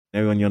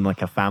when you're on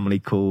like a family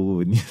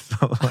call and you're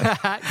sort of like...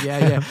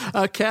 yeah.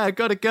 Okay, I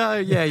got to go.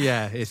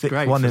 Yeah. It's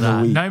great one for in that.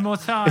 a week. No more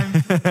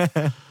time.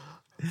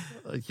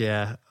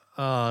 Yeah.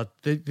 Oh,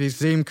 the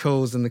Zoom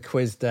calls and the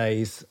quiz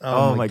days.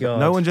 Oh my God.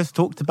 No one just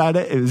talked about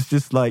it. It was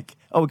just like,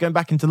 we're going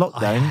back into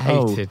lockdown. I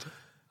hated.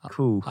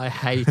 Cool. I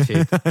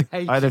hated.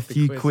 I had a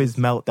few quiz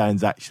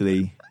meltdowns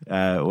actually,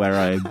 where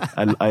I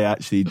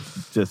actually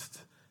just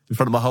in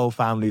front of my whole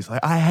family was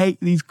like, I hate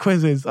these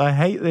quizzes. I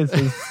hate this.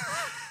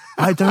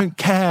 I don't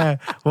care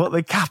what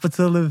the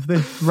capital of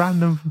this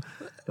random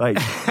like.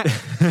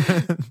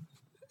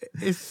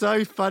 It's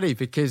so funny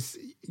because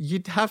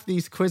you'd have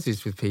these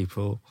quizzes with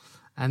people,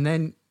 and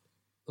then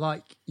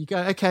like you go,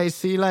 okay,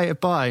 see you later,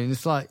 bye, and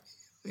it's like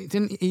it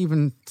didn't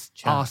even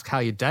ask how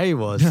your day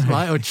was,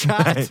 or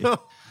chat.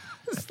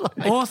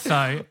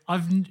 Also,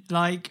 I've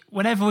like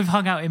whenever we've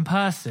hung out in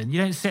person, you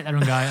don't sit there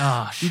and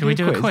go, should we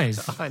do a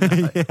quiz? I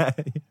know. Yeah.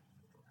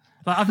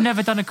 Like I've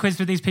never done a quiz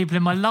with these people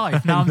in my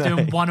life. Now I'm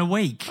doing one a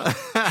week.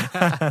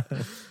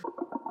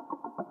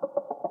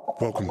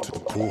 Welcome to the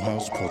Pool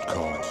House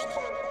Podcast.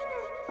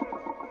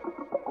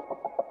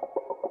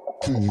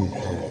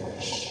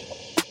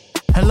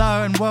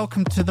 Hello and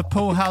welcome to the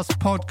Pool House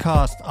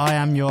Podcast. I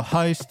am your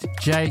host,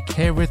 Jake,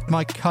 here with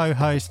my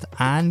co-host,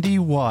 Andy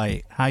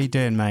White. How you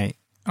doing, mate?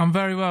 I'm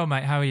very well,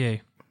 mate. How are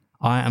you?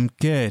 I am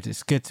good.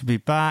 It's good to be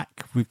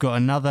back. We've got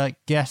another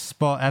guest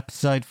spot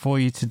episode for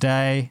you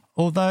today,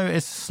 although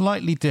it's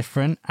slightly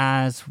different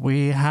as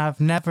we have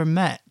never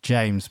met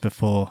James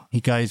before. He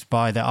goes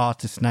by the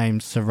artist name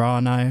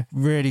Cyrano.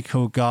 Really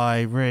cool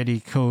guy, really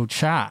cool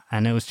chat,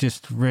 and it was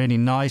just really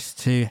nice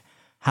to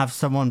have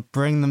someone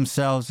bring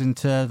themselves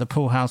into the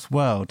Pool House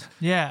world.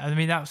 Yeah, I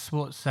mean, that's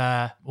what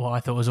I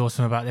thought was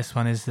awesome about this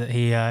one is that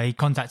he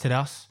contacted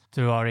us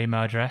through our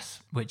email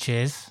address, which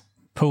is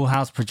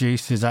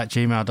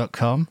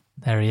poolhouseproducers@gmail.com.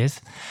 There he is.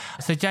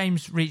 So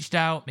James reached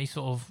out. He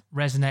sort of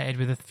resonated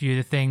with a few of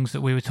the things that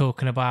we were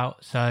talking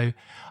about. So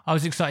I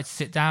was excited to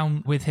sit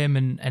down with him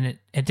and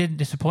it didn't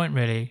disappoint,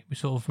 really. We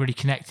sort of really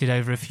connected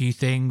over a few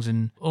things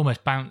and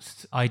almost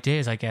bounced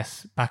ideas, I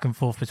guess, back and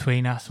forth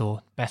between us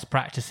or best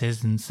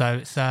practices. And so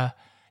it's a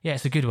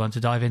good one to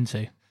dive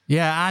into.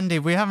 Yeah, Andy,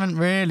 we haven't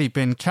really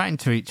been chatting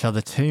to each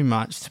other too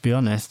much, to be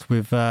honest.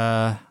 We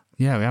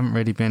haven't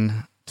really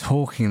been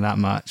talking that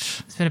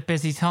much. It's been a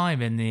busy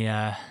time in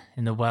the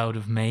world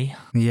of me.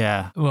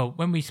 Yeah. Well,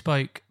 when we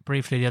spoke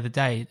briefly the other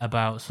day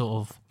about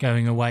sort of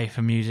going away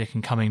from music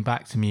and coming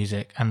back to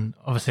music, and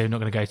obviously I'm not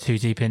going to go too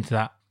deep into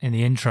that in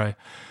the intro,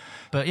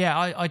 but yeah,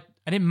 I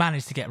didn't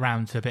manage to get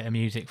round to a bit of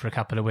music for a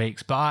couple of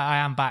weeks, but I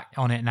am back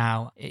on it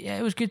now.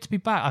 It was good to be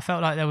back. I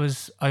felt like I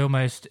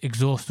almost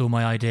exhaust all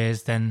my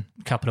ideas, then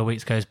a couple of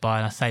weeks goes by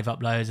and I save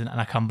up loads and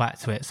I come back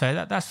to it.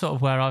 So that's sort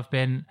of where I've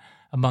been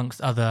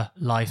amongst other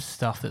life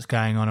stuff that's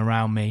going on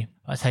around me.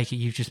 I take it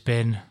you've just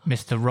been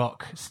Mr.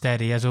 Rock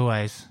steady as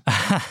always.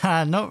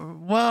 I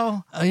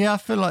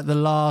feel like the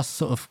last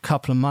sort of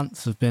couple of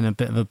months have been a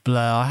bit of a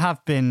blur. I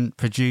have been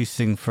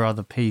producing for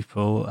other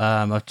people.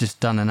 I've just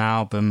done an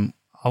album.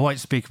 I won't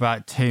speak about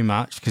it too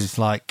much because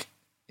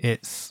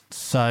it's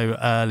so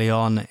early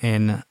on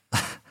in...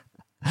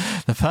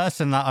 The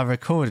person that I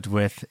recorded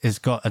with has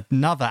got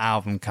another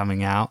album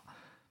coming out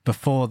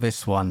before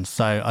this one,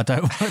 so I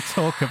don't want to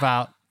talk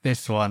about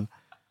this one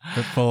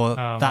before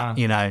don't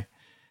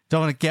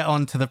want to get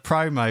onto the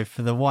promo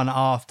for the one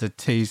after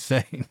too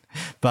soon.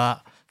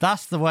 But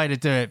that's the way to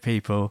do it,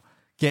 people.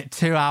 Get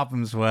 2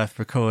 albums worth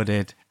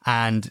recorded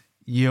and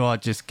you are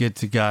just good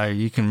to go.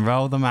 You can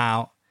roll them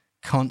out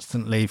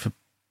constantly for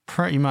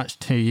pretty much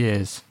 2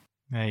 years.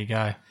 There you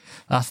go.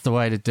 That's the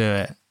way to do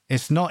it.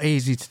 It's not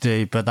easy to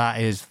do, but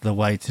that is the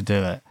way to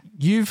do it.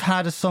 You've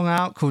had a song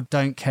out called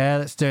Don't Care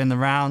that's doing the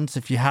rounds.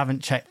 If you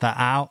haven't checked that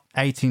out,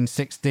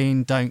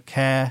 1816, Don't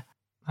Care.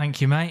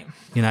 Thank you, mate.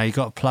 You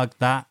got to plug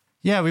that.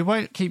 Yeah, we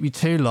won't keep you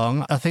too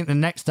long. I think the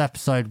next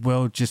episode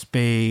will just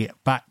be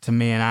back to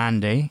me and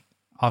Andy.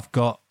 I've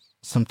got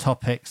some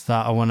topics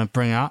that I want to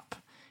bring up.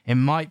 It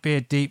might be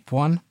a deep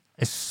one.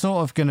 It's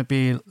sort of going to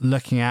be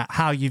looking at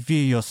how you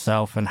view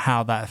yourself and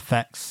how that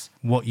affects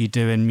what you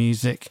do in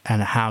music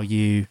and how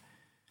your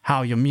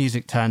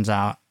music turns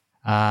out.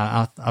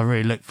 I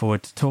really look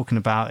forward to talking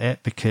about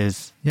it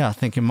because, I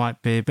think it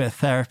might be a bit of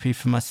therapy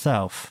for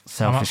myself,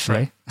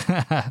 selfishly.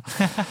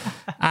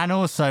 And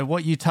also,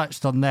 what you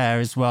touched on there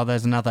as well,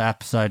 there's another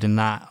episode in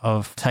that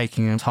of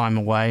taking time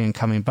away and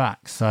coming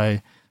back. So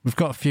we've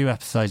got a few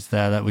episodes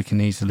there that we can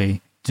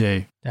easily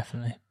do.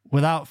 Definitely.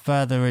 Without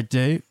further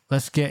ado,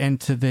 let's get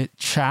into the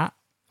chat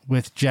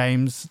with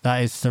James,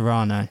 that is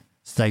Cyrano.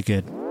 Stay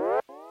good.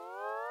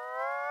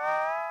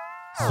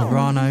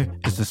 Cyrano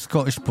is a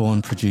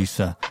Scottish-born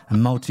producer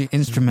and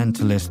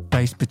multi-instrumentalist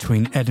based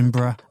between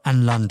Edinburgh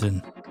and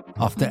London.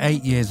 After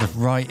 8 years of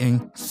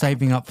writing,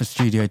 saving up for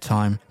studio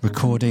time,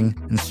 recording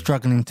and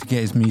struggling to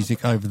get his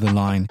music over the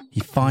line, he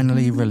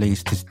finally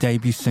released his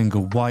debut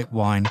single White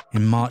Wine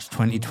in March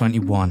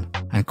 2021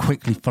 and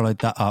quickly followed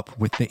that up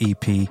with the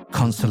EP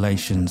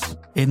Constellations.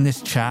 In this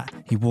chat,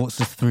 he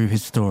walks us through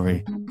his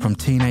story, from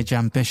teenage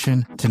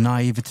ambition to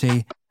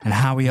naivety and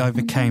how he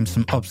overcame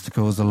some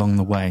obstacles along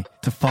the way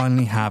to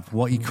finally have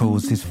what he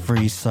calls his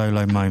free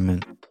solo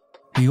moment.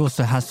 He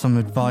also has some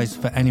advice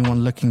for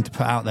anyone looking to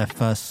put out their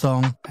first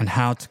song and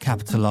how to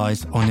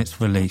capitalise on its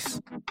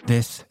release.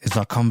 This is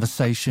our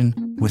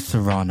conversation with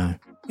Cyrano.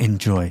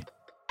 Enjoy.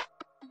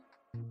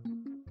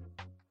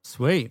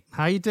 Sweet.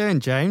 How you doing,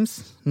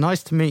 James?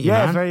 Nice to meet you,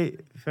 man. Very,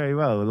 very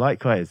well.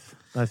 Likewise.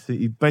 Nice.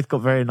 You both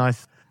got very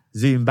nice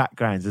Zoom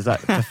backgrounds. Is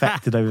that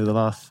perfected over the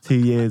last 2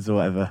 years or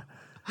whatever?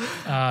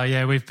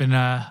 Yeah, we've been.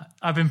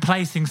 I've been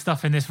placing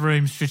stuff in this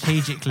room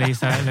strategically,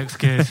 so it looks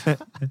good.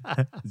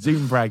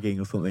 Zoom bragging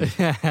or something.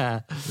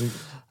 Yeah.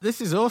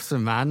 This is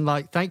awesome, man.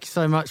 Like, thank you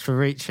so much for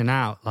reaching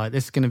out. Like,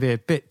 this is going to be a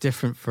bit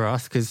different for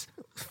us because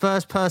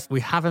first person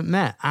we haven't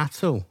met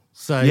at all.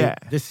 So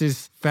This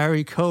is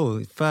very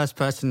cool. First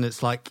person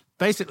that's like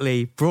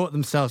basically brought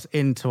themselves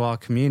into our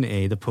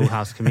community, the Pool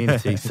House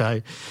community.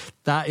 So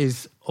that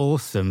is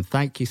awesome.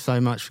 Thank you so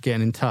much for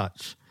getting in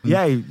touch.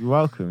 Yeah, you're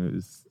welcome. It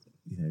was,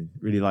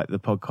 really like the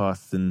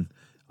podcast, and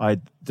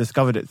I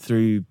discovered it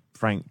through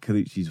Frank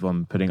Colucci's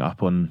one putting it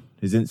up on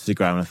his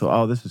Instagram, and I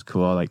thought, oh, this was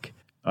cool.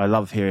 I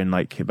love hearing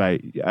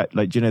about do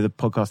you know the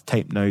podcast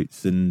Tape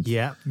Notes and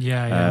yeah,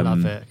 I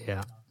love it.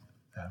 Yeah,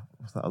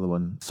 what's that other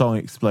one? Song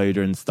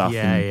Exploder and stuff.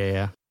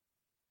 Yeah.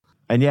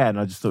 And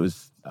I just thought it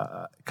was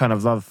kind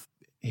of love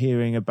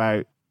hearing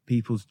about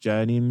people's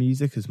journey in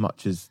music as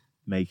much as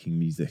making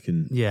music,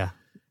 and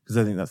because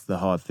I think that's the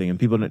hard thing, and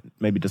people don't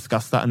maybe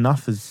discuss that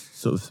enough as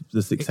sort of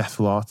the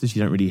successful artists.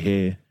 You don't really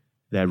hear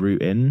their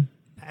route in.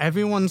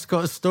 Everyone's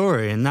got a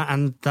story,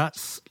 and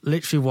that's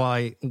literally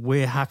why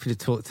we're happy to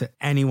talk to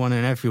anyone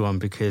and everyone,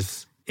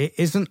 because it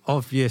isn't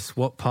obvious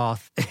what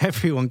path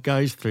everyone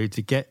goes through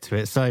to get to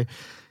it. So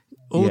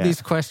all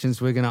these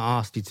questions we're going to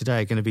ask you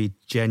today are going to be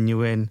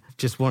genuine,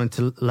 just wanting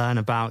to learn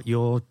about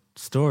your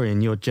story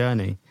and your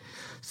journey.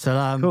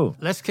 So cool.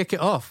 Let's kick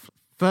it off.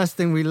 First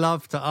thing we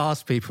love to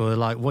ask people are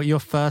like, what are your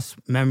first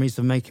memories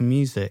of making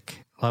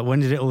music? Like, when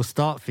did it all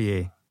start for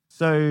you?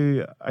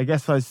 So I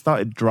guess I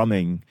started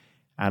drumming,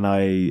 and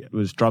I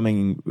was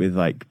drumming with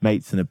like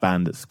mates in a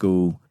band at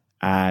school,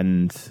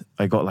 and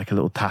I got like a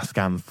little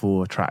Tascam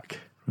 4-track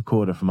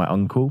recorder from my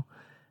uncle.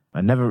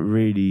 I never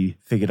really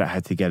figured out how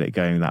to get it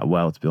going that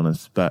well, to be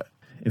honest. But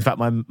in fact,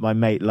 my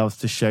mate loves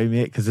to show me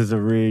it because there's a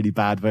really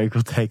bad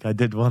vocal take I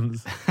did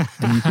once,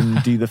 and you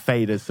can do the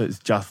faders, so it's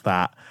just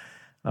that.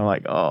 I'm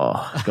like,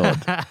 oh,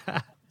 God.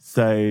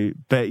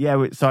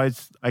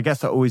 I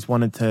guess I always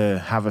wanted to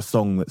have a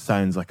song that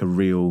sounds like a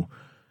real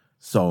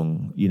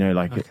song,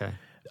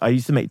 I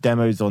used to make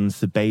demos on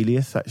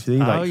Sibelius,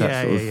 actually.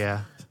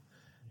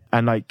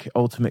 And like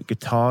Ultimate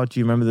Guitar. Do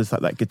you remember there's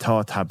like that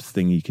guitar tabs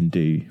thing you can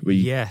do? Where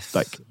you, yes.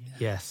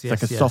 It's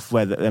like a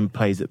software that then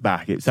plays it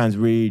back. It sounds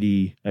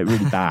really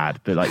bad,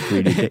 but like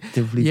really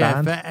addictively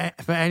bad. Yeah,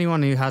 for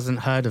anyone who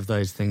hasn't heard of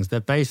those things, they're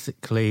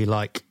basically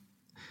like...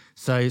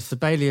 So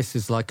Sibelius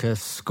is like a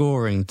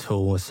scoring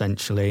tool,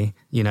 essentially.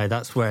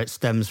 That's where it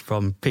stems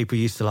from. People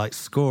used to like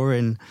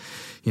scoring,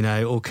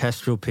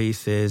 orchestral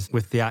pieces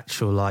with the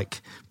actual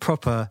like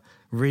proper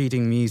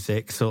reading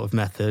music sort of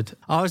method.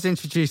 I was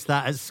introduced to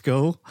that at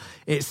school.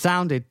 It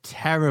sounded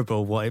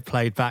terrible what it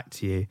played back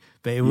to you,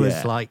 but it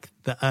was like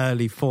the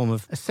early form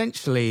of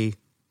essentially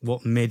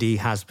what MIDI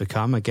has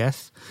become, I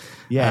guess.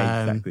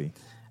 Yeah, exactly.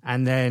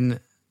 And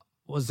then,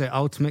 was it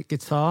Ultimate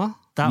Guitar?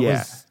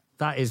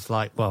 That is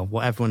like, well,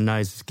 what everyone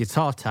knows is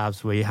guitar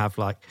tabs, where you have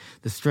like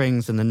the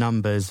strings and the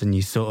numbers, and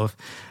you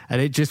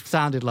and it just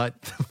sounded like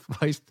the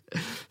most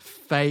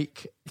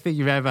fake thing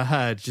you've ever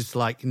heard, just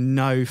like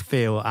no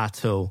feel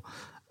at all.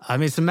 I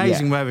mean, it's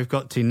amazing where we've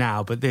got to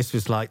now, but this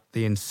was like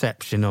the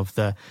inception of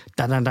the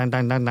dun dun dun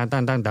dun dun dun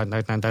dun dun dun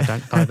dun dun dun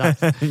dun like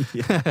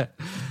that.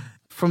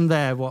 From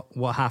there,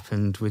 what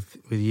happened with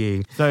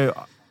you? So,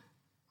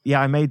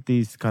 I made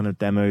these kind of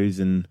demos,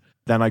 and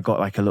then I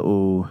got like a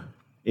little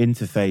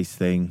interface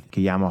thing, a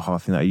Yamaha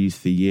thing that I used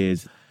for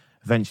years.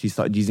 Eventually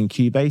started using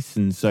Cubase,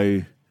 and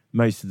so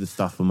most of the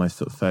stuff on my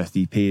sort of first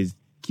EP is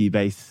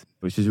Cubase,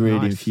 which is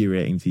really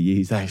infuriating to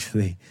use,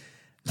 actually.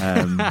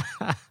 But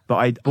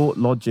I bought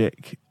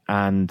Logic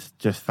and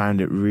just found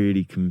it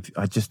really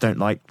I just don't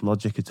like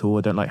Logic at all.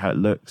 I don't like how it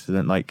looks. I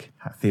don't like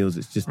how it feels.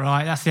 It's just...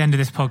 Right, that's the end of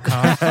this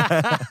podcast.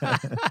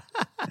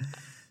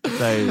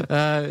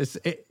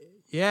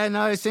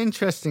 It's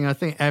interesting. I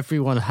think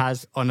everyone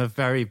has, on a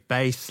very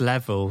base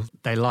level,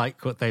 they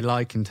like what they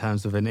like in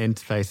terms of an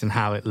interface and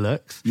how it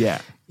looks.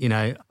 Yeah.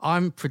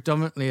 I'm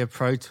predominantly a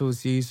Pro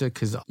Tools user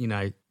because,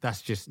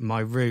 that's just my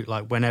route.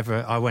 Like,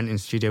 whenever I went in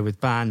studio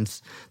with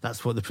bands,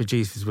 that's what the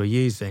producers were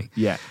using.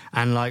 Yeah.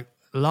 And like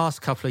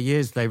last couple of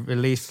years, they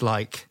released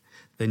like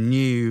the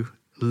new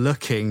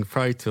looking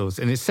Pro Tools,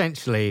 and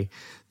essentially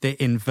the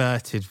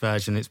inverted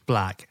version. It's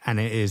black,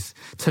 and it is,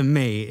 to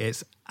me,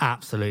 it's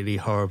absolutely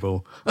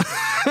horrible.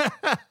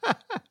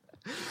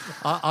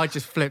 I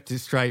just flipped it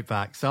straight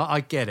back. So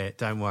I get it,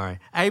 don't worry.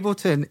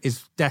 Ableton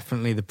is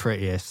definitely the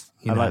prettiest.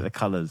 I like the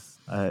colours.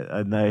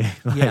 I know.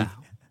 Yeah,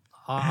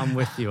 I'm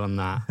with you on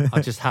that.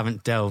 I just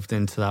haven't delved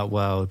into that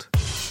world.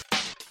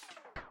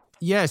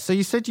 Yeah, so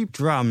you said you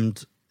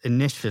drummed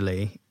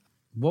initially.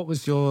 what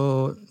was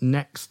your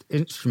next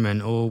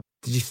instrument, or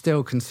did you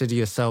still consider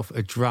yourself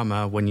a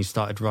drummer when you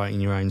started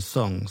writing your own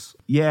songs?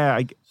 Yeah,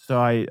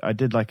 I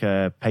did like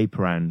a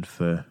paper round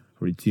for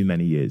probably too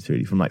many years,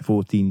 really, from like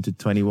 14 to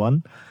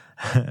 21.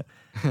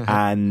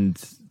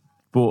 And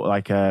bought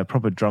like a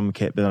proper drum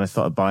kit, but then I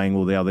started buying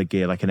all the other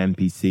gear, like an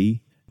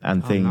MPC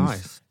and things.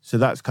 Nice. So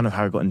that's kind of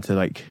how I got into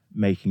like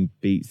making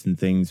beats and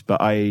things.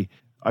 But I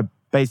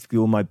basically,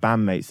 all my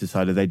bandmates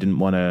decided they didn't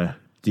want to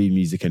do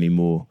music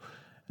anymore.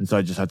 And so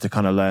I just had to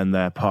kind of learn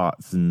their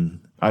parts.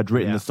 And I'd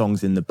written the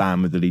songs in the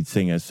band with the lead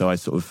singer. So I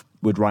sort of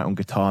would write on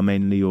guitar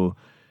mainly,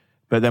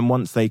 but then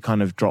once they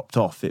kind of dropped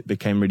off, it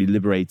became really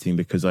liberating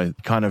because I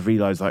kind of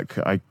realized like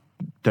I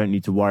don't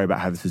need to worry about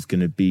how this is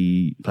going to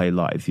be play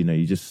live. You know,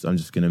 I'm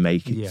just going to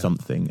make it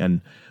something.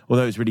 And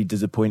although it's really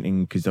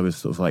disappointing because I was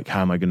sort of like,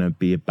 how am I going to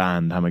be a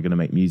band? How am I going to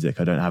make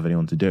music? I don't have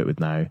anyone to do it with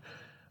now.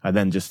 I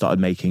then just started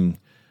making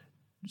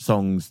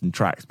songs and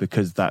tracks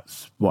because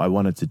that's what I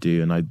wanted to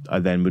do. And I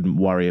then wouldn't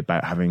worry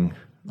about having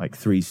like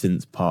 3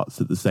 synth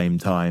parts at the same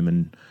time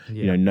and,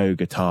 you know, no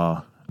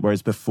guitar.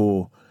 Whereas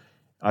before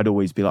I'd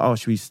always be like, oh,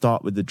 should we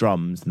start with the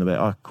drums? And they'll be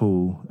like, oh,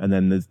 cool. And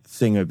then the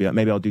singer would be like,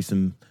 maybe I'll do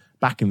some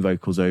backing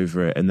vocals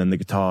over it. And then the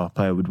guitar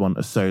player would want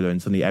a solo and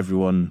suddenly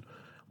everyone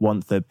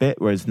wants their bit.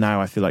 Whereas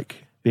now I feel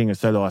like being a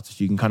solo artist,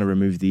 you can kind of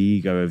remove the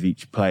ego of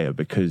each player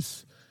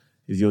because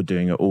if you're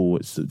doing it all,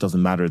 it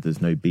doesn't matter if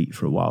there's no beat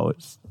for a while.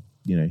 It's,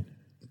 you know,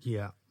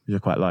 which I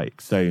quite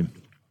like. So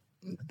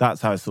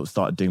that's how I sort of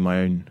started doing my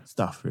own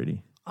stuff,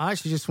 really. I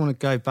actually just want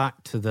to go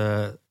back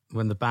to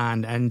when the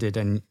band ended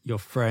and your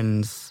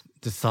friends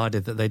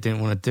decided that they didn't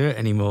want to do it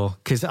anymore.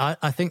 Because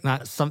I think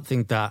that's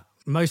something that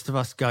most of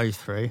us go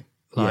through.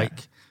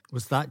 Like,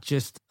 was that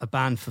just a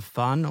band for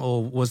fun,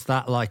 or was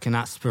that like an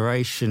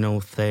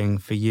aspirational thing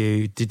for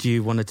you? Did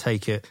you want to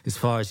take it as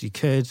far as you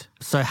could?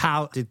 So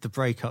how did the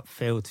breakup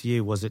feel to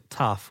you? Was it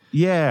tough?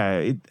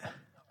 Yeah,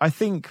 I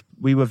think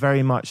we were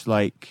very much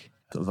like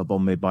sort of a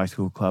Bombay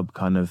Bicycle Club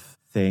kind of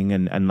thing.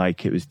 And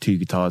like it was 2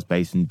 guitars,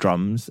 bass and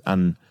drums.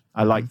 And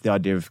I liked the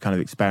idea of kind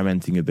of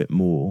experimenting a bit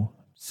more.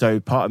 So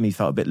part of me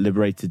felt a bit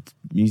liberated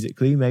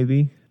musically,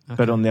 maybe. Okay.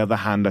 But on the other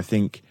hand, I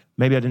think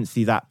maybe I didn't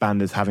see that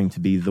band as having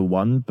to be the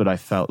one, but I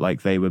felt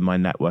like they were my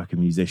network of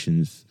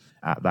musicians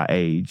at that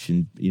age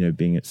and, you know,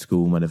 being at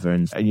school and whatever.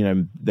 And you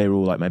know, they were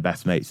all like my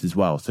best mates as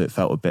well. So it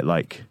felt a bit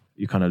like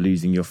you're kind of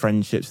losing your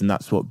friendships, and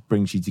that's what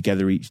brings you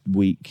together each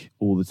week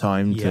all the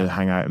time to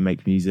hang out and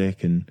make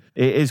music. And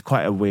it is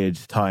quite a weird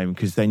time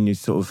because then you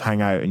sort of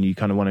hang out and you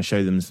kind of want to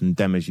show them some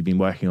demos you've been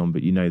working on,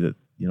 but you know that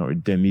you're not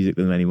really doing music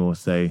with them anymore.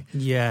 So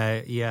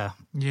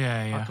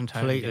I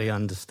completely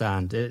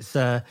understand. It's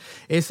a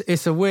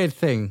weird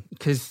thing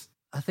because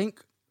I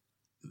think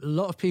a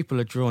lot of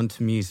people are drawn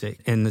to music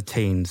in the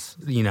teens.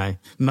 You know,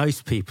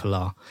 most people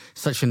are.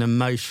 Such an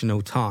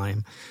emotional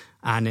time.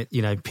 And, it,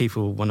 you know,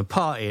 people want to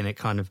party and it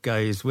kind of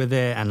goes with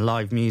it, and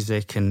live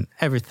music and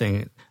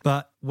everything.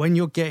 But when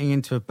you're getting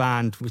into a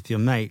band with your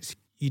mates,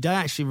 you don't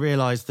actually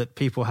realise that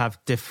people have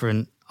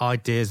different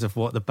ideas of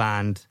what the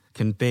band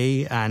can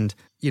be. And,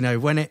 you know,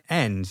 when it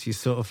ends, you're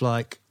sort of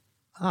like,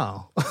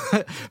 oh,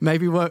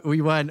 maybe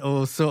we weren't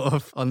all sort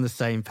of on the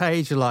same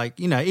page. Like,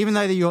 you know, even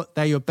though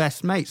they're your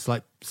best mates,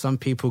 like some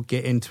people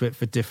get into it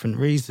for different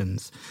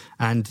reasons.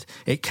 And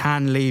it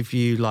can leave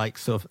you like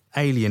sort of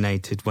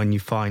alienated when you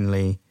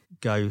finally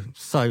go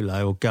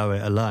solo or go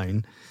it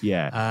alone.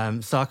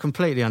 So I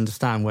completely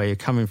understand where you're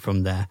coming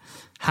from there.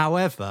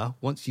 However,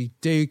 once you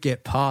do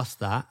get past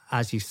that,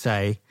 as you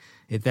say,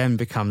 it then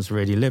becomes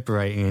really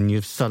liberating and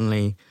you're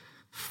suddenly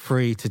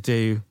free to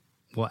do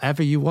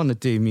whatever you want to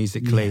do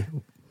musically.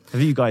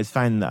 Have you guys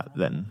found that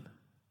then?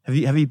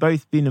 Have you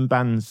both been in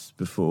bands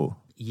before?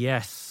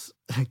 Yes.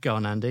 Go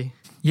on, Andy.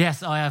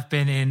 Yes, I have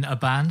been in a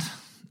band.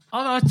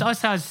 I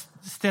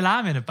still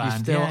am in a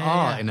band. You still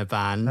are in a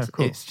band. Oh,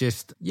 cool. It's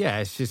just,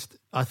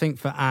 I think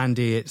for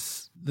Andy,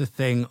 it's the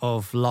thing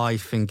of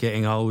life and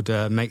getting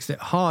older makes it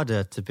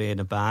harder to be in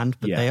a band,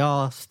 but they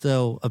are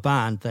still a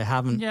band. They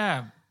haven't.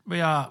 Yeah, we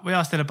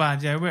are still a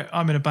band. Yeah,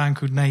 I'm in a band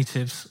called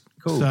Natives.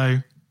 Cool. So,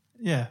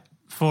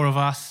 4 of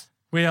us.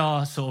 We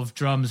are sort of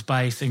drums,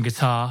 bass and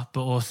guitar,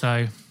 but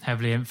also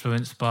heavily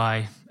influenced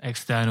by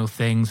external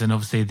things and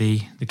obviously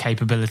the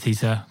capability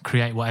to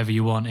create whatever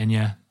you want in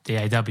your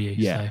DAW.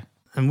 Yeah. So.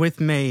 And with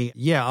me,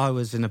 I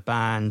was in a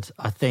band.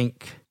 I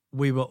think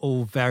we were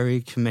all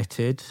very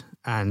committed,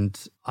 and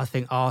I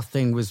think our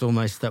thing was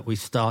almost that we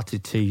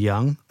started too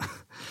young.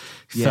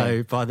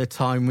 So by the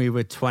time we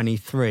were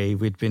 23,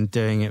 we'd been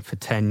doing it for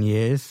 10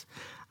 years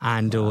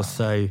and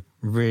also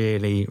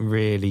really,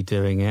 really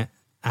doing it.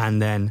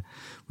 And then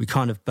we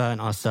kind of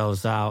burnt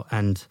ourselves out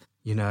and,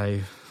 you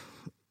know,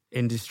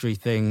 industry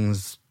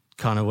things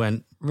kind of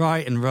went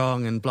right and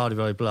wrong and blah,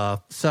 blah, blah.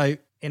 So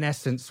in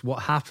essence,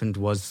 what happened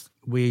was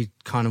we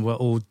kind of were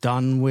all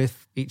done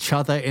with each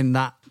other in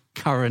that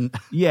current,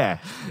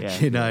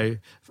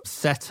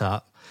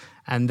 setup.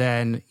 And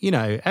then, you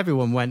know,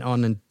 everyone went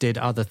on and did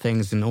other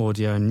things in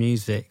audio and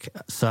music.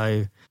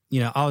 So,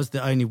 you know, I was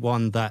the only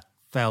one that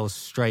fell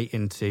straight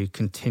into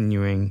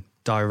continuing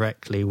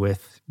directly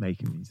with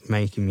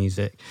making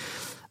music.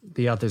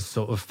 The others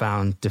sort of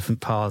found different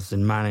paths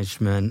in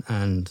management,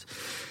 and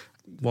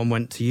one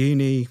went to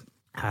uni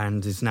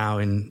and is now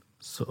in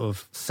sort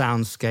of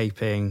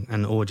soundscaping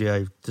and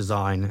audio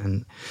design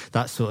and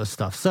that sort of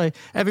stuff. So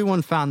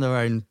everyone found their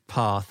own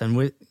path, and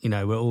we're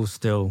all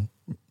still,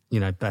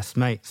 best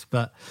mates.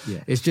 But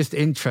it's just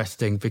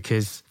interesting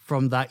because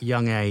from that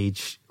young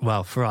age,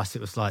 well, for us,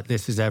 it was like,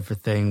 this is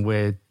everything.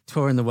 We're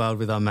touring the world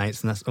with our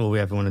mates and that's all we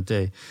ever want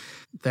to do.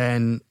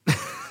 Then,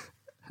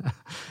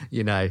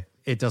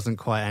 it doesn't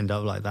quite end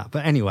up like that.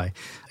 But anyway,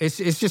 it's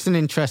just an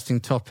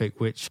interesting topic,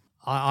 which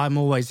I'm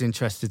always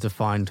interested to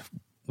find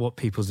what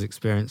people's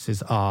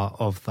experiences are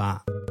of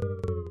that.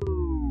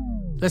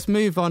 Let's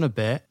move on a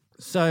bit.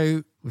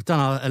 So we've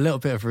done a little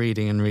bit of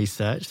reading and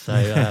research.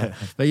 So,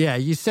 but yeah,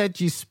 you said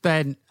you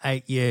spent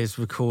 8 years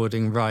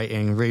recording,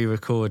 writing,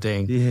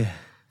 re-recording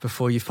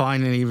before you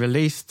finally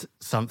released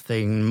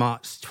something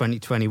March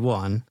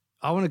 2021.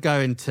 I want to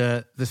go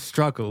into the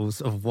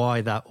struggles of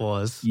why that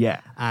was. Yeah.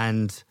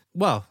 And,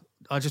 well,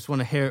 I just want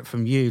to hear it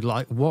from you.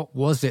 Like, what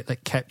was it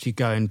that kept you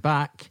going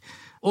back?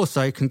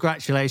 Also,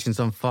 congratulations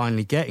on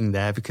finally getting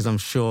there, because I'm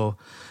sure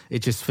it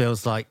just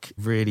feels like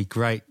really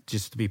great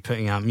just to be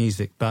putting out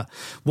music. But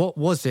what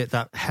was it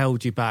that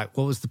held you back?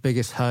 What was the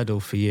biggest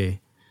hurdle for you?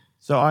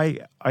 So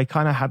I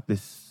kind of had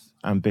this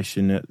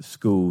ambition at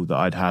school that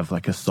I'd have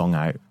like a song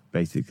out,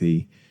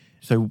 basically.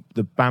 So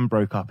the band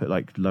broke up at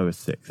like lower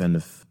sixth end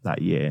of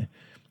that year.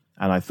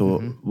 And I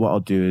thought, what I'll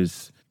do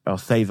is I'll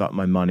save up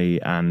my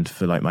money and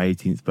for like my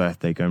 18th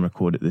birthday, go and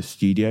record at the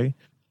studio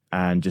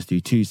and just do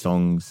 2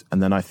 songs.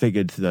 And then I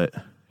figured that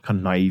kind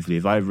of naively,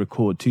 if I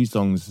record 2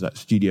 songs at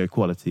studio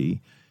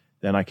quality,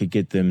 then I could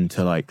give them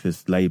to like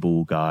this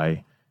label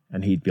guy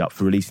and he'd be up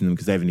for releasing them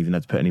because they haven't even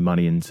had to put any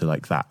money into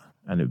like that.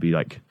 And it'd be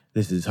like,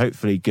 this is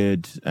hopefully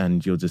good.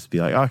 And you'll just be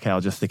like, okay, I'll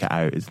just stick it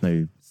out. It's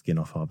no skin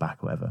off our back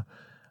or whatever.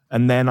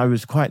 And then I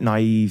was quite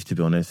naive, to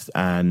be honest.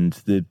 And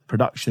the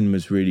production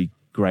was really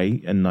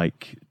great. And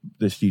like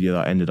the studio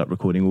that I ended up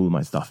recording all of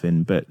my stuff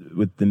in. But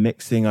with the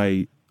mixing,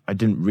 I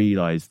didn't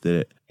realize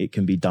that it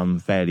can be done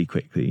fairly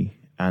quickly.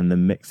 And the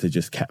mixer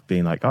just kept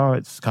being like, oh,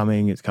 it's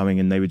coming.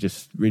 And they were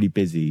just really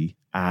busy.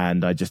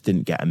 And I just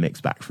didn't get a mix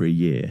back for a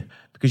year.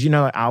 Because,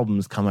 like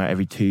albums come out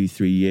every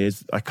 2-3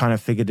 years. I kind of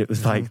figured it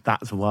was like,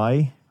 that's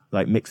why.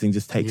 Like mixing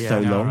just takes so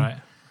long. Right.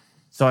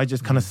 So I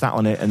just kind of sat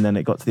on it, and then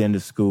it got to the end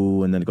of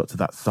school, and then it got to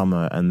that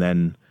summer, and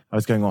then I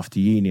was going off to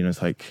uni, and I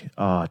was like,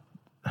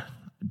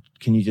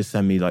 can you just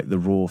send me like the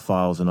raw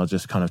files, and I'll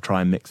just kind of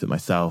try and mix it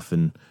myself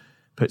and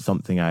put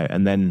something out.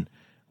 And then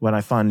when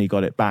I finally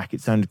got it back,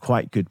 it sounded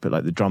quite good, but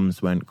like the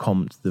drums weren't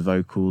comped, the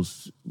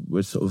vocals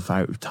were sort of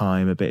out of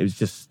time a bit.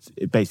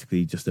 It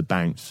basically just a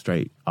bounce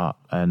straight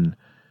up, and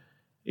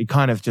it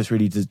kind of just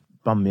really just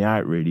bummed me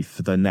out really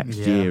for the next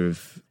year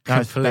of...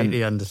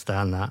 Completely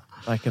understand that.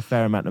 Like a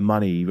fair amount of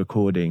money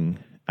recording,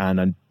 and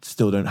I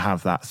still don't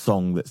have that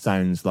song that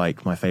sounds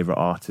like my favourite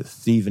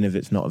artists, even if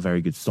it's not a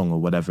very good song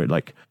or whatever. It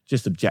like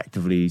just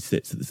objectively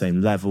sits at the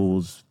same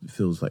levels,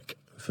 feels like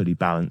fully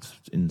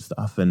balanced and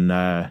stuff. And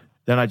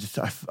then I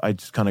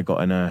just kind of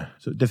got in a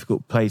sort of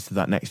difficult place for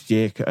that next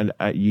year.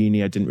 At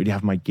uni, I didn't really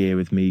have my gear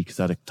with me because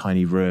I had a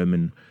tiny room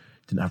and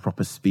didn't have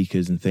proper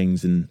speakers and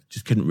things, and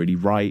just couldn't really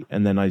write.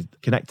 And then I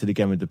connected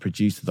again with the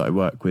producer that I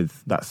work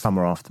with that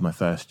summer after my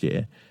first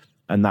year.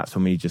 And that's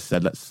when we just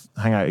said, let's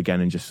hang out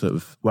again and just sort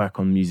of work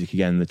on music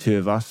again, the two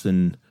of us.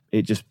 And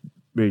it just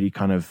really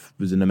kind of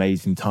was an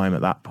amazing time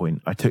at that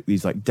point. I took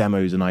these like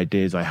demos and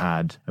ideas I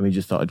had, and we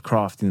just started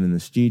crafting them in the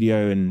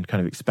studio and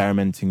kind of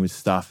experimenting with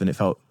stuff. And it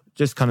felt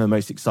just kind of the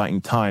most exciting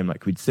time.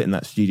 Like we'd sit in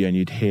that studio and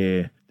you'd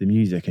hear the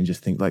music and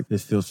just think like,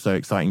 this feels so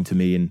exciting to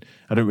me, and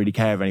I don't really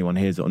care if anyone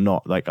hears it or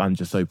not. Like I'm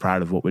just so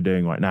proud of what we're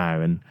doing right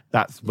now, and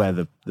that's where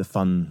the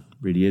fun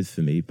really is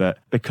for me. But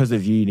because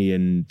of uni,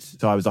 and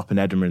so I was up in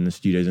Edinburgh in the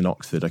studios in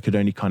Oxford, I could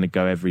only kind of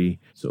go every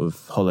sort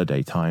of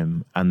holiday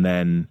time. And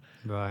then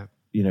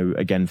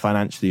again,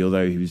 financially,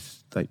 although he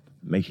was like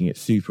making it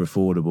super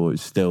affordable, it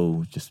was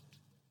still just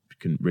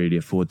couldn't really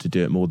afford to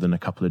do it more than a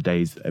couple of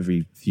days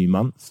every few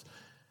months.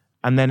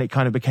 And then it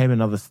kind of became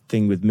another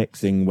thing with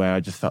mixing where I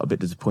just felt a bit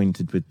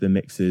disappointed with the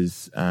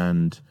mixes,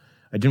 and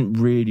I didn't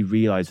really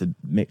realize that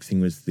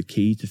mixing was the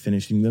key to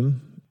finishing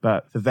them.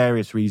 But for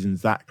various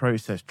reasons, that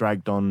process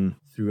dragged on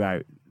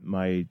throughout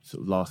my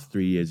sort of last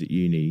 3 years at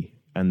uni.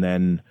 And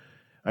then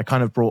I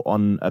kind of brought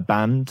on a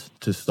band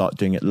to start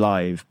doing it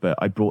live, but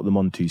I brought them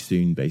on too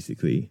soon,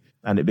 basically.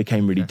 And it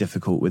became really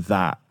difficult with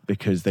that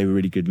because they were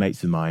really good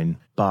mates of mine.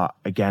 But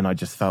again, I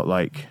just felt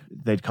like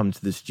they'd come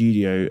to the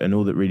studio and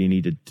all that really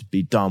needed to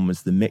be done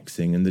was the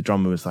mixing. And the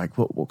drummer was like,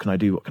 what can I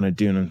do? What can I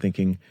do? And I'm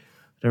thinking,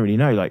 I don't really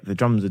know. Like the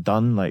drums are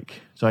done. Like,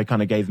 so I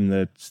kind of gave him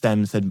the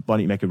stem, said, why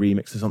don't you make a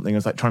remix or something? I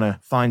was like trying to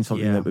find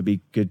something that would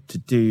be good to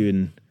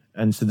do.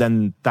 And so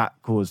then that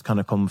caused kind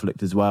of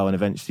conflict as well. And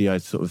eventually I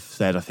sort of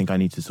said, I think I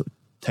need to sort of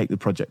take the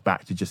project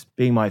back to just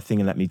being my thing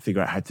and let me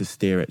figure out how to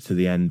steer it to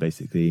the end,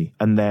 basically.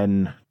 And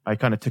then I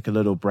kind of took a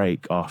little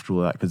break after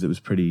all that because it was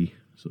pretty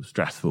sort of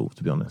stressful,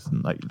 to be honest.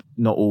 And like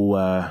not all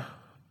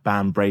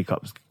band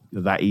breakups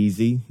that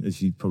easy,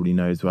 as you probably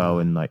know as well.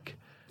 And like,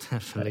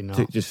 Definitely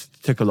not.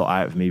 Just took a lot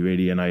out of me,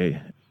 really.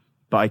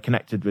 But I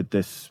connected with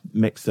this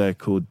mixer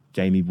called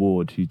Jamie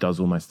Ward, who does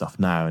all my stuff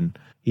now. And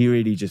he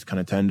really just kind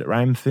of turned it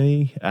around for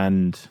me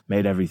and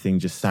made everything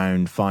just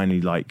sound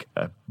finally like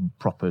a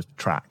proper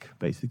track,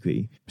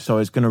 basically. So I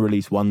was going to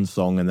release one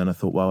song, and then I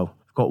thought, well,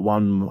 I've got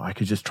one, I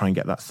could just try and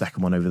get that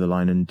second one over the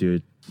line and do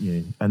it,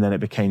 and then it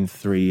became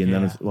 3, and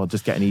then I was, well,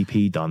 just get an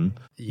EP done,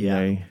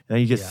 and then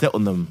you just sit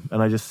on them.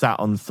 And I just sat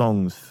on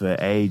songs for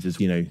ages,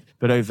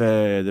 but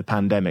over the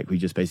pandemic, we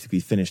just basically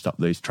finished up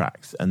those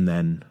tracks. And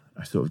then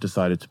I sort of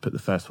decided to put the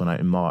first one out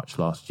in March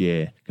last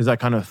year, because I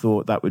kind of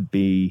thought that would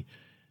be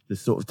the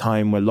sort of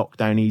time where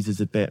lockdown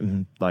eases a bit,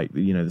 and like,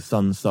 the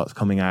sun starts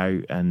coming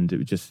out, and it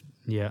would just,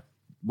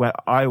 where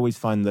I always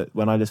find that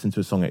when I listen to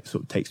a song, it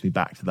sort of takes me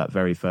back to that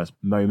very first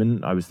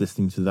moment I was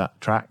listening to that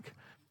track.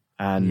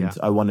 And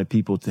I wanted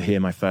people to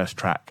hear my first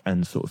track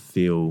and sort of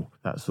feel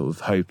that sort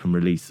of hope and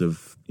release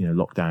of,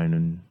 lockdown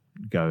and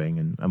going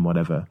and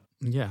whatever.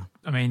 Yeah.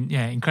 I mean,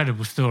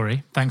 incredible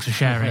story. Thanks for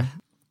sharing.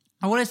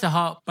 I wanted to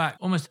hark back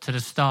almost to the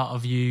start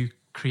of you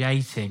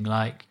creating.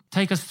 Like,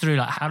 take us through,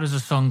 like, how does a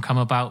song come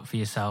about for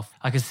yourself?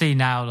 I can see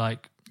now,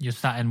 like, you're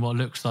sat in what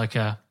looks like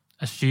a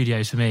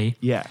studio to me.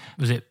 Yeah.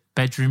 Was it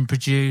bedroom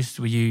produced?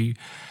 Were you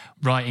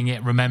writing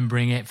it,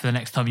 remembering it for the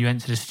next time you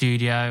went to the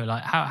studio?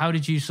 Like, how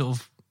did you sort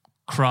of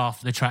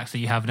craft the tracks that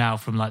you have now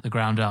from like the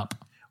ground up?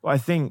 Well, I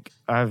think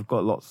I've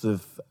got lots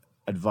of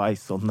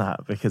advice on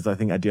that, because I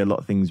think I do a lot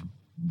of things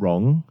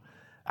wrong.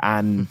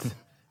 And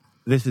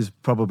this is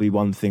probably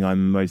one thing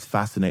I'm most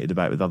fascinated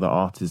about with other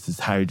artists, is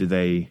how do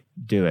they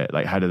do it?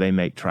 Like, how do they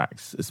make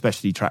tracks,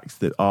 especially tracks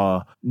that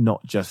are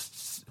not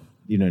just,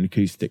 an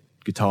acoustic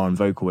guitar and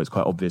vocal. It's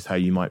quite obvious how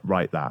you might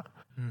write that.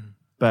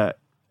 But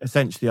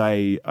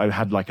essentially I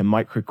had like a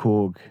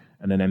microKORG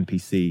and an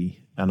MPC,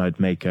 and I'd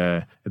make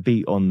a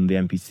beat on the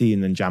MPC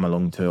and then jam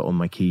along to it on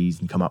my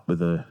keys and come up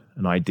with an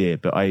idea.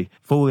 But I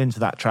fall into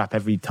that trap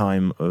every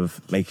time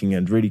of making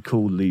a really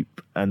cool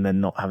loop and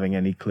then not having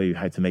any clue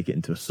how to make it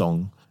into a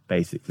song,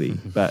 basically.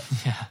 But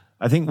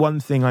I think one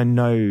thing I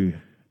know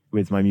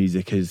with my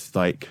music is,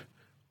 like,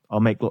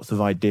 I'll make lots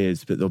of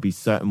ideas, but there'll be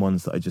certain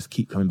ones that I just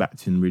keep coming back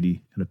to and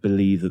really kind of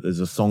believe that there's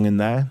a song in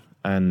there,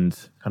 and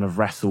kind of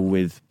wrestle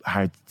with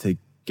how to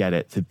get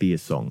it to be a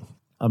song.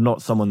 I'm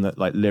not someone that,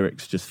 like,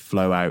 lyrics just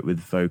flow out with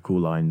vocal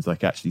lines.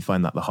 Like, I actually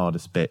find that the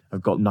hardest bit.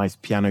 I've got nice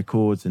piano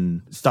chords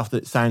and stuff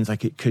that sounds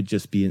like it could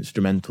just be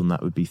instrumental, and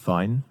that would be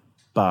fine.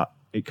 But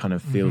it kind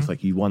of feels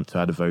like you want to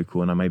add a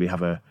vocal, and I maybe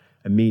have a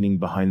meaning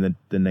behind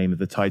the name of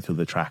the title of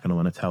the track, and I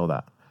want to tell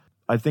that.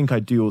 I think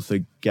I do also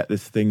get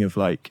this thing of,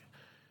 like,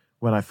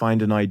 when I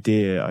find an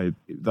idea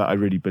that I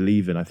really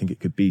believe in, I think it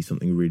could be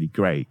something really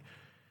great.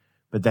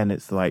 But then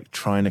it's like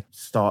trying to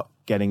start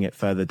getting it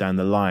further down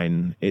the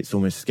line. It's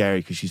almost scary,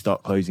 because you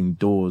start closing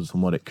doors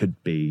on what it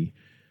could be,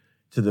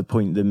 to the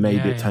point that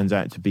maybe it turns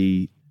out to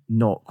be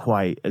not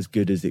quite as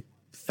good as it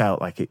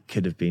felt like it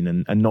could have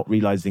been. And not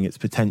realizing its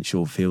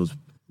potential feels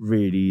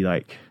really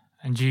like...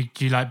 And do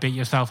you like beat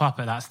yourself up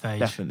at that stage?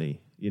 Definitely,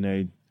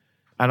 And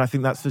I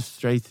think that's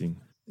frustrating.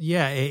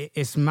 Yeah,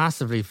 it's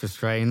massively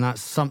frustrating.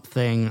 That's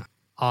something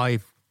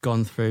I've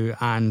gone through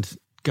and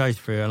go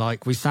through.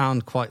 Like, we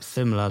sound quite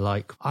similar.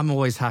 Like, I'm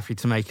always happy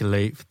to make a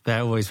loop.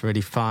 They're always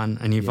really fun,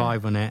 and you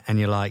vibe on it, and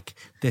you're like,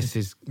 this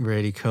is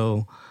really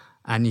cool.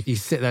 And you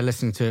sit there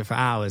listening to it for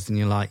hours, and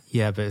you're like,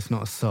 yeah, but it's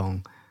not a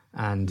song.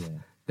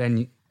 And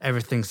then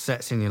everything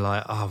sets in, you're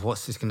like, oh,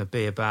 what's this going to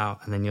be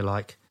about? And then you're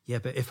like, yeah,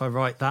 but if I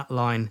write that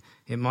line,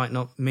 it might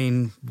not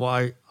mean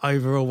what I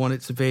overall want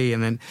it to be.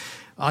 And then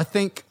I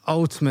think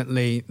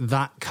ultimately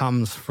that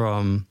comes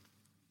from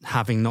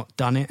having not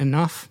done it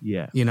enough.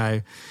 Yeah.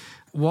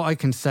 What I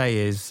can say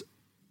is,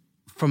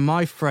 from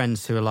my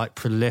friends who are like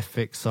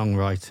prolific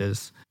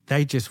songwriters,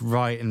 they just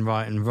write and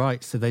write and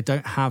write. So they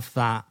don't have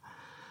that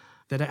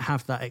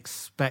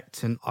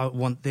expectant, I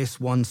want this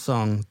one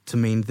song to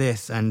mean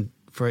this and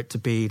for it to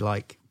be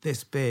like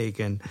this big,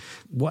 and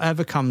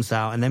whatever comes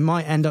out. And they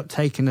might end up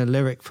taking a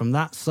lyric from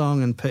that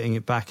song and putting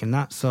it back in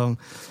that song.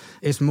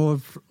 It's more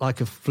of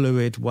like a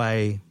fluid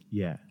way.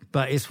 Yeah.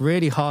 But it's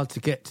really hard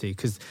to get to,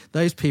 because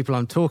those people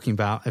I'm talking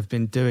about have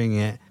been doing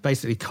it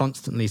basically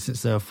constantly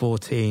since they were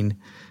 14,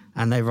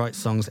 and they write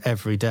songs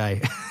every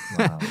day.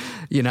 Wow.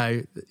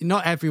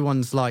 Not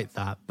everyone's like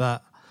that,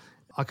 but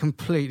I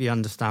completely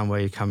understand where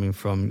you're coming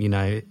from.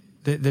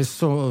 There's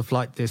sort of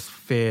like this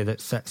fear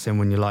that sets in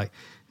when you're like,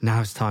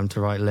 now it's time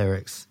to write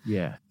lyrics.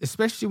 Yeah.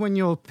 Especially when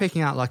you're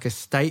picking out like a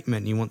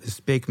statement, you want this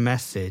big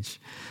message.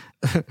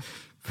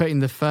 Putting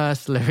the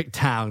first lyric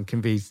down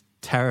can be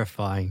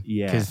terrifying,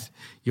 because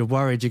you're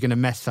worried you're going to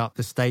mess up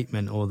the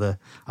statement or the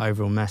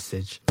overall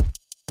message.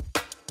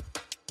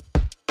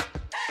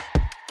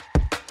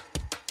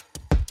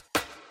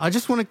 I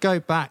just want to go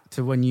back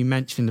to when you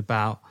mentioned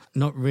about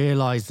not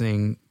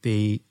realizing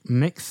the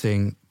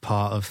mixing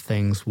part of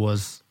things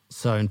was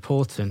so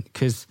important,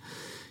 because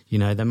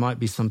there might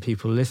be some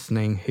people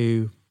listening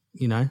who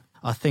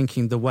are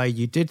thinking the way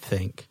you did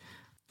think.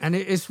 And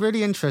it's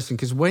really interesting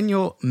because when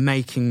you're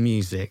making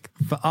music,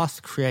 for us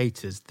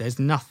creators, there's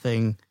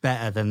nothing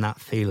better than that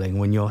feeling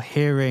when you're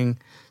hearing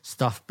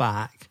stuff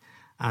back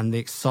and the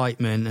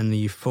excitement and the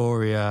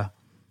euphoria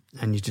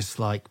and you're just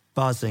like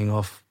buzzing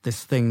off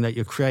this thing that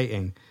you're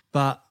creating.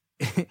 But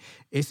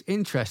it's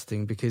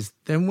interesting because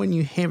then when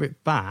you hear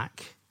it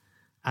back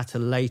at a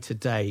later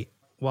date,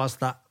 whilst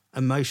that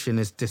emotion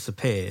has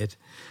disappeared,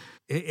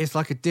 it's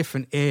like a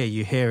different ear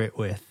you hear it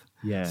with.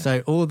 Yeah.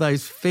 So all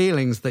those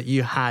feelings that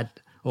you had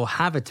or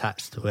have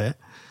attached to it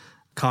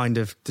kind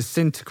of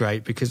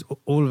disintegrate because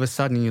all of a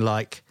sudden you're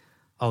like,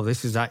 oh,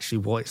 this is actually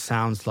what it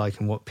sounds like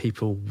and what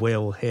people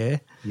will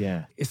hear.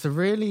 Yeah. It's a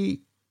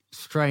really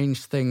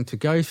strange thing to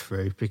go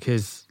through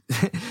because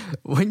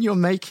when you're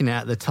making it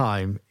at the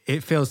time,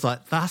 it feels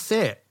like that's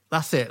it.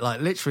 That's it.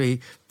 Like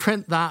literally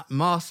print that,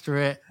 master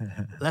it.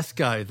 Let's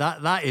go.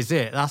 That is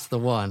it. That's the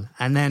one.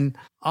 And then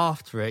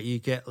after it, you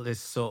get this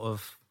sort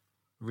of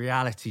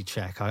reality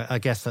check. I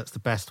guess that's the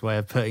best way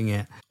of putting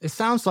it. It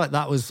sounds like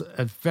that was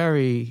a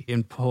very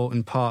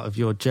important part of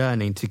your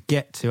journey to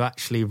get to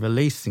actually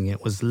releasing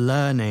it, was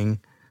learning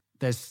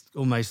there's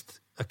almost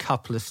a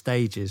couple of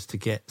stages to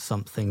get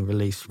something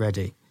release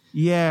ready.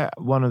 Yeah,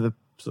 one of the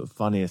sort of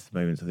funniest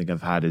moments I think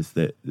I've had is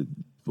that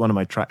one of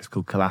my tracks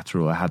called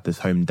Collateral, I had this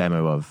home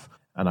demo of,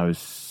 and I was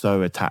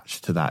so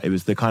attached to that. It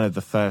was the kind of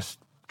the first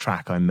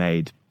track I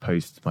made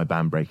post my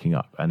band breaking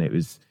up, and it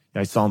was,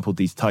 I sampled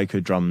these taiko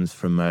drums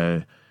from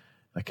a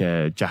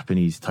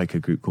Japanese taiko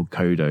group called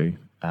Kodo,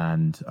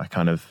 and I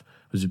kind of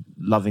was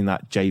loving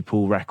that J.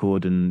 Paul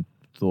record and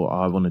thought,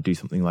 oh, I want to do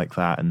something like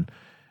that. And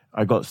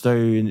I got so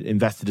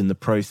invested in the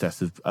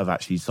process of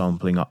actually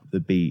sampling up the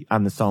beat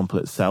and the sample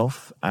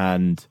itself.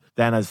 And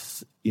then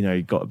as, you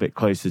know, got a bit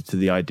closer to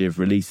the idea of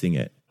releasing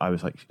it, I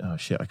was like, oh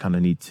shit, I kind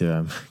of need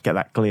to get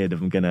that cleared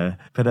if I'm going to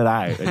put it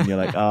out. And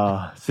you're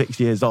like, 6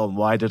 years on,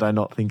 why did I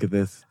not think of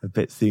this a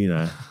bit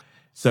sooner?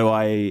 So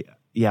I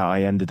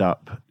ended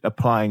up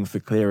applying for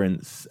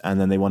clearance,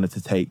 and then they wanted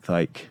to take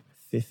like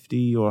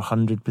 50 or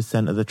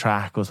 100% of the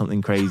track or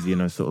something crazy.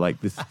 And I was sort of like,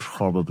 this is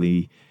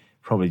probably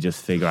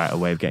just figure out a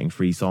way of getting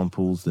free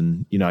samples.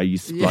 And, you know, I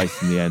used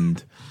Splice in the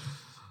end,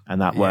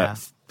 and that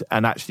worked.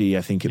 And actually,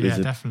 I think it was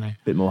a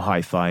bit more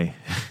hi-fi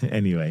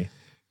anyway.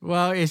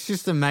 Well, it's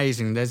just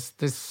amazing. There's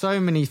so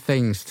many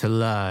things to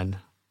learn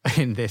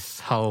in this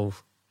whole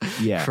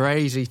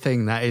crazy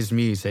thing that is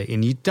music.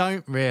 And you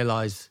don't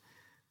realise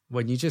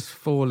when you just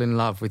fall in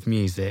love with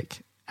music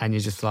and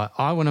you're just like,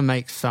 I want to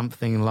make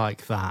something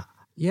like that.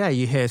 Yeah,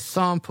 you hear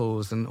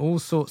samples and all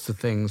sorts of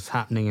things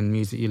happening in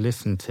music you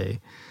listen to.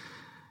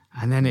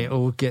 And then it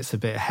all gets a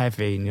bit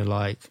heavy and you're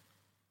like,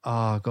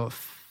 oh, I've got to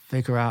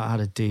figure out how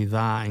to do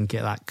that and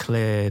get that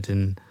cleared.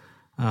 And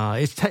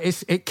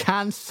it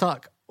can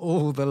suck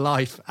all the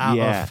life out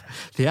of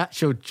the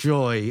actual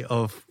joy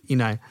of, you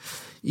know,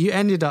 you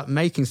ended up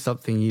making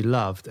something you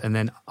loved and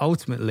then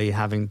ultimately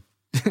having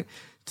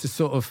to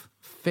sort of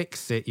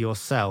fix it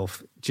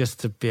yourself just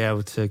to be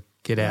able to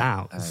get it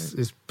out.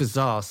 It's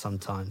bizarre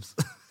sometimes.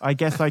 I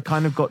guess I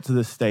kind of got to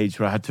the stage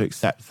where I had to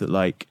accept that,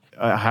 like,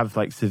 I have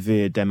like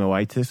severe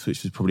demoitis,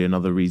 which is probably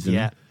another reason.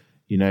 Yeah.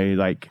 You know,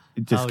 like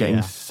just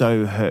getting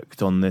so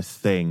hooked on this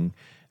thing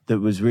that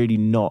was really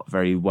not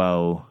very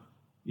well.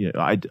 You know,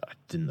 I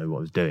didn't know what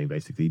I was doing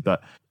basically,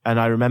 and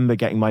I remember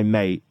getting my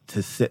mate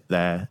to sit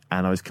there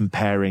and I was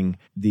comparing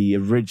the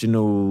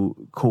original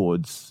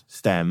chords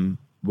stem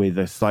with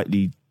a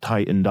slightly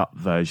tightened up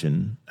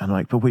version. And I'm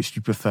like, but which do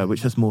you prefer?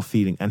 Which has more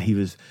feeling? And I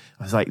was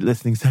like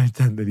listening so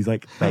intently. He's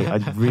like, mate, I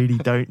really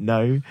don't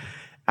know.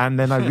 And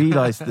then I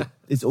realized that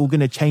it's all going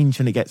to change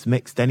when it gets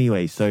mixed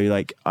anyway. So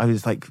like, I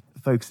was like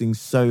focusing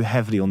so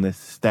heavily on this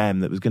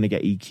stem that was going to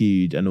get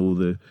EQ'd and all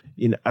the,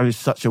 you know, I was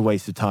such a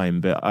waste of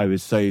time, but I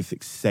was so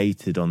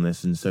fixated on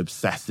this and so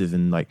obsessive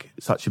and like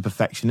such a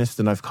perfectionist.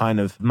 And I've kind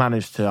of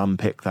managed to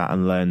unpick that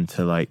and learn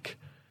to like,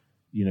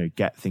 you know,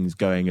 get things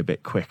going a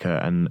bit quicker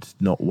and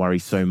not worry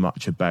so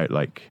much about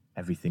like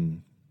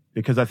everything,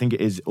 because I think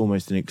it is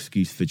almost an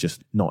excuse for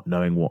just not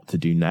knowing what to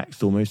do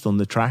next almost on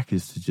the track,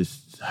 is to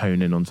just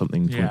hone in on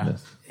something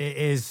pointless. It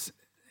is.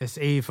 It's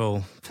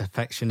evil.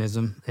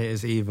 Perfectionism. It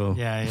is evil.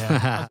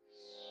 Yeah.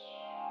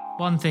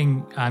 One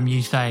thing,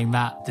 you saying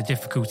that the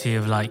difficulty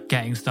of like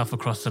getting stuff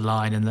across the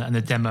line and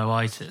the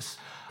demoitis,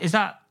 is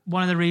that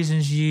one of the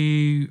reasons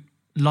you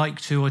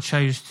like to or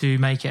chose to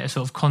make it a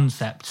sort of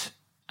concept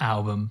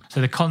album?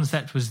 So the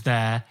concept was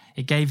there,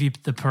 it gave you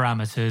the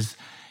parameters,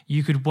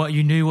 you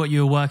knew what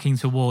you were working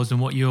towards and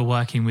what you were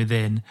working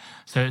within,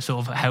 so it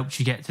sort of helped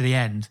you get to the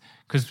end.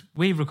 Because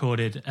we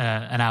recorded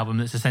an album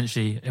that's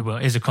essentially, well,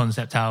 is a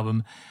concept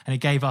album, and it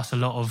gave us a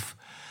lot of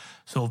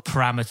sort of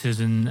parameters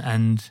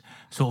and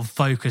sort of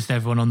focused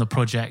everyone on the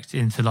project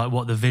into like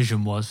what the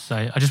vision was. So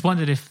I just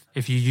wondered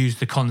if you used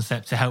the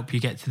concept to help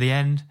you get to the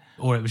end,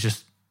 or it was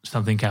just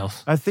something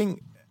else. I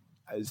think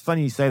it's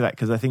funny you say that,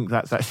 because I think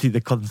that's actually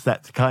the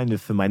concept kind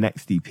of for my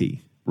next EP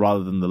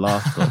rather than the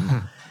last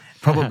one.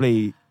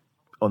 Probably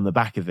on the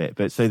back of it.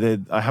 But so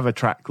I have a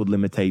track called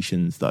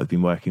Limitations that I've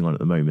been working on at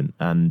the moment.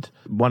 And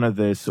one of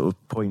the sort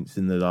of points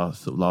in the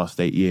last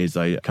 8 years,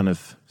 I kind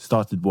of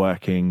started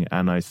working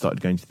and I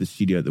started going to the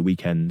studio at the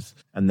weekends.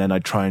 And then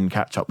I'd try and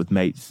catch up with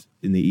mates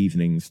in the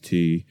evenings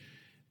to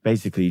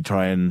basically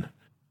try and...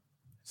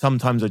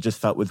 Sometimes I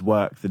just felt with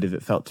work that if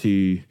it felt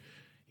too,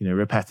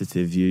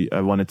 repetitive,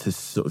 I wanted to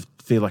sort of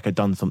feel like I'd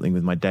done something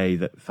with my day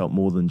that felt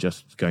more than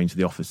just going to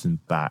the office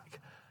and back.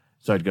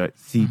 So I'd go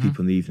see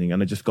people in the evening.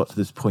 And I just got to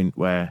this point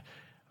where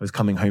I was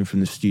coming home from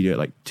the studio at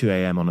like 2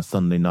 a.m. on a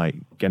Sunday night,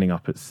 getting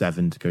up at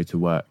 7 to go to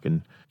work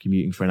and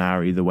commuting for an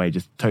hour either way,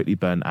 just totally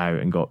burnt out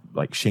and got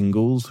like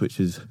shingles, which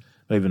is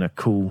not even a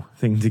cool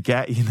thing to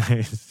get,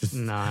 It's just,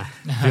 No.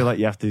 I feel like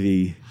you have to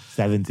be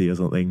 70 or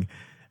something.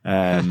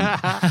 But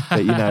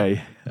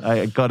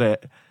I got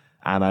it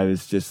and I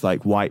was just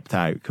like wiped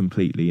out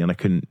completely and I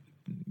couldn't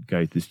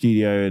go to the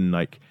studio and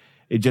like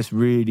it just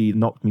really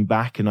knocked me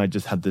back. And I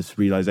just had this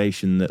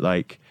realization that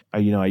like I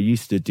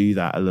used to do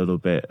that a little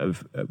bit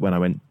of when I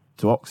went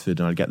to Oxford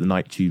and I'd get the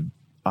night tube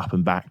up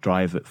and back,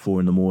 drive at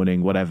 4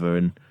 a.m, whatever.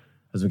 And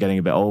as I'm getting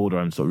a bit older,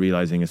 I'm sort of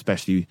realizing,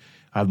 especially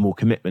I have more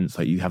commitments,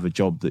 like you have a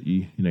job that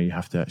you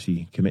have to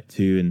actually commit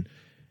to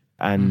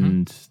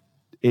and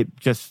it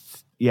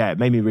just it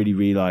made me really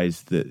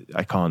realize that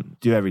I can't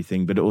do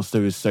everything, but it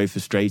also was so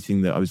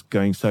frustrating that I was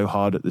going so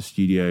hard at the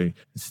studio,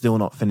 still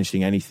not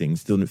finishing anything,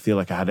 still didn't feel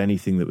like I had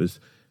anything that was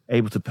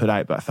able to put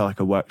out, but I felt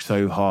like I worked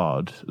so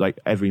hard. Like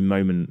every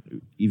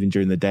moment, even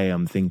during the day,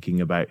 I'm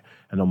thinking about,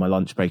 and on my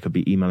lunch break, I'd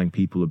be emailing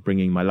people or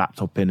bringing my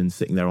laptop in and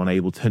sitting there on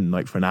Ableton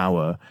like for an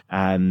hour.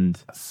 And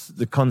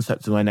the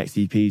concept of my next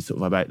EP is sort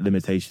of about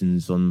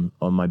limitations on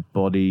my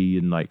body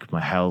and like my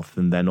health,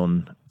 and then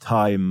on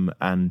time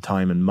and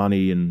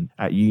money, and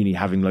at uni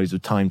having loads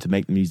of time to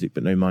make the music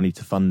but no money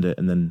to fund it,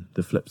 and then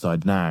the flip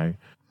side now.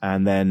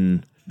 And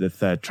then the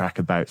third track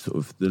about sort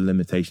of the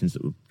limitations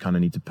that we kind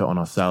of need to put on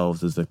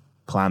ourselves as a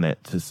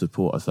planet to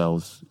support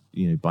ourselves,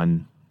 by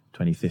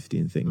 2050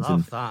 and things. Love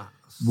and that.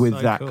 with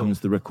So that cool.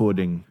 comes the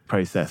recording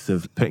process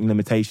of putting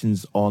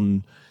limitations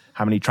on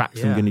how many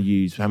tracks I'm going to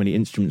use, how many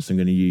instruments I'm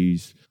going to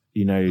use,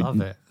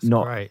 Love it. It's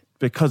not great.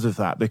 because of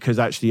that, because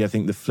actually I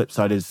think the flip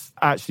side is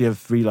actually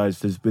I've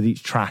realized is with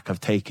each track I've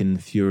taken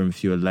fewer and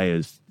fewer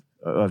layers.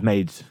 I've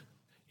made,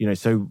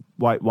 so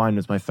White Wine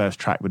was my first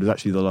track, but it was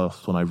actually the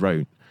last one I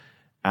wrote.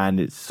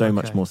 And it's so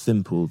much more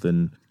simple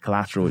than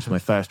Collateral, which is my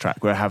first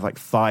track, where I have like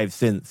 5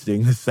 synths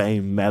doing the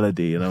same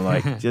melody. And I'm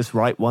like, just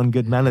write one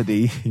good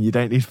melody and you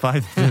don't need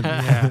 5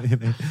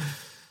 synths.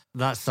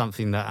 That's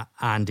something that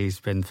Andy's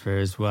been through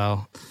as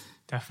well.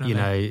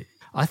 Definitely.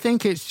 I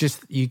think it's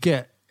just you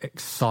get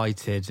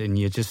excited and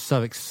you're just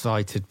so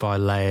excited by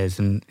layers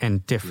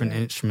and different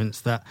instruments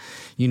that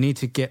you need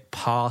to get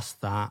past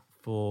that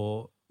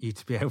for you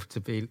to be able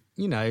to be,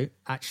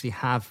 actually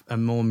have a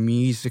more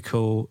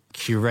musical,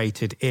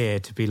 curated ear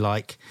to be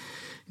like,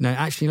 no,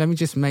 actually, let me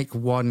just make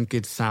one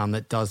good sound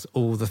that does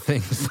all the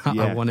things that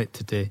I want it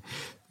to do.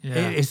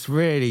 Yeah. It's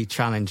really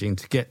challenging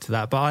to get to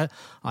that. But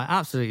I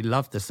absolutely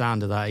love the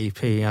sound of that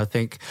EP. I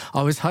think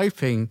I was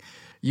hoping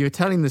you were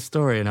telling the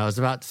story and I was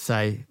about to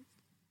say,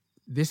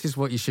 this is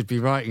what you should be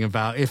writing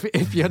about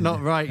if you're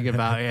not writing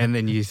about it. And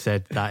then you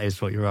said, that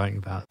is what you're writing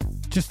about.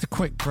 Just a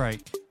quick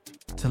break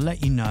to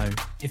let you know,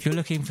 If you're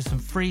looking for some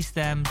free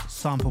stems,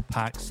 sample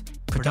packs,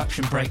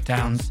 production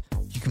breakdowns,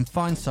 you can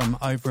find some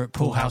over at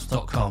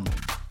poolhouse.com.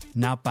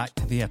 Now back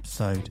to the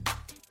episode.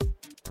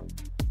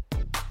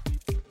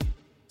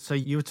 So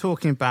you were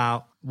talking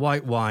about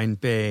White Wine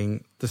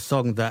being the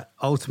song that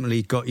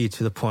ultimately got you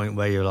to the point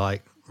where you're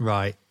like,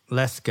 right,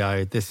 let's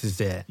go, this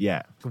is it.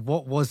 Yeah.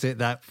 What was it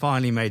that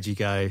finally made you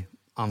go,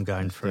 I'm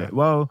going for it?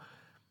 Well,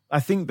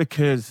 I think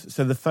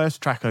so the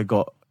first track I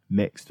got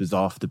mixed was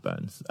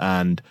Afterburns,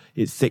 and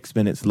it's 6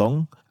 minutes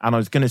long, and I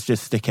was going to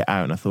just stick it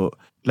out, and I thought,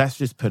 let's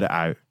just put it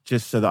out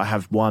just so that I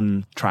have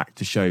one track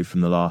to show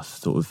from the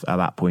last sort of, at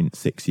that point,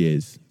 6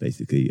 years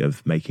basically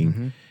of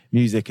making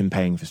music and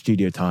paying for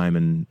studio time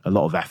and a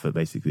lot of effort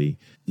basically.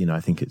 I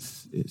think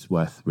it's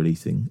worth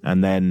releasing.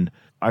 And then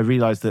I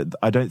realized that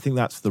I don't think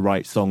that's the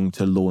right song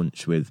to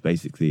launch with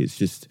basically. It's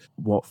just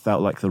what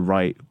felt like the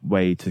right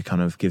way to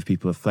kind of give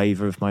people a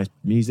flavor of my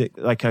music.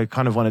 Like I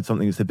kind of wanted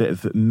something that's a bit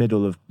of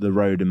middle of the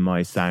road in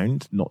my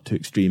sound, not too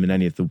extreme in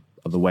any of the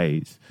other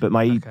ways. But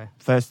my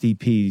first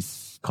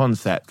EP's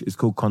concept is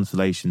called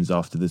Constellations,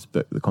 after this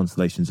book, The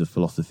Constellations of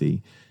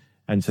Philosophy.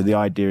 And so the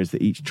idea is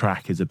that each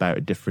track is about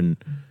a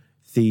different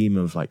theme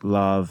of like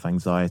love,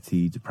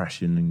 anxiety,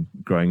 depression, and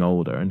growing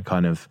older, and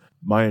kind of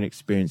my own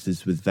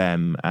experiences with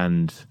them.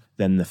 And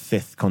then the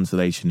fifth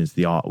constellation is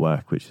the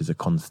artwork, which is a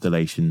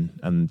constellation,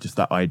 and just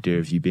that idea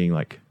of you being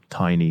like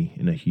tiny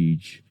in a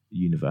huge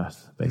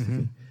universe,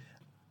 basically.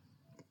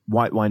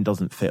 White Wine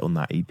doesn't fit on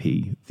that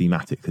EP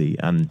thematically,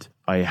 and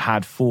I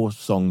had 4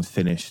 songs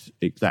finished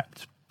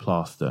except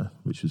Plaster,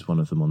 which was one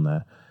of them on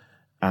there.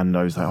 And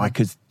I was like, I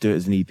could do it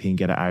as an EP and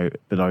get it out,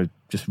 but I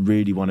just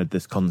really wanted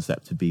this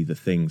concept to be the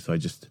thing. So I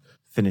just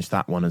finished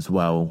that one as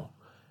well.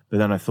 But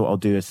then I thought I'll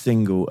do a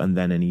single and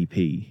then an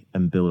EP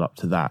and build up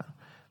to that.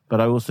 But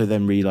I also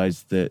then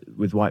realised that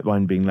with White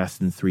Wine being less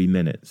than 3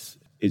 minutes,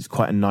 it's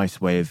quite a nice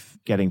way of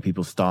getting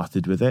people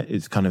started with it.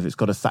 It's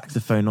got a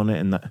saxophone on it,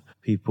 and that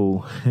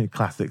people,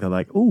 classic, are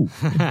like, "Oh,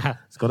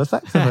 it's got a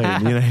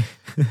saxophone," you know.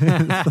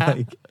 It's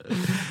like,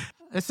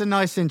 it's a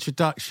nice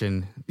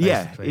introduction.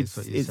 Yeah, is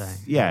what you're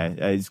saying.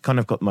 It's kind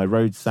of got my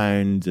Rhodes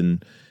sound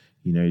and,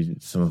 you know,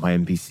 some of my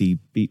MPC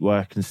beat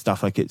work and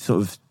stuff. Like, it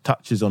sort of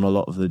touches on a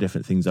lot of the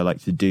different things I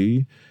like to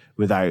do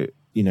without,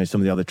 you know,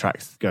 some of the other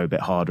tracks go a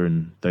bit harder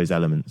in those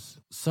elements.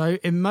 So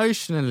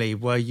emotionally,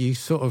 were you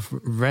sort of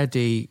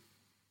ready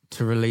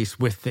to release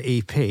with the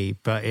EP,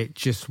 but it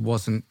just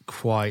wasn't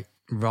quite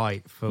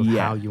right for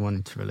how you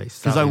wanted to release?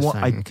 Because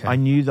I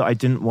knew that I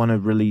didn't want to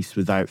release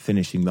without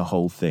finishing the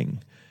whole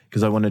thing,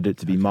 because I wanted it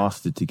to be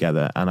mastered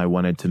together, and I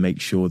wanted to make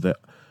sure that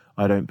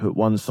I don't put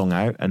one song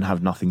out and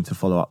have nothing to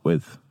follow up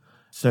with.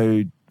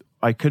 So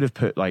I could have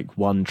put like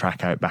one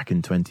track out back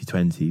in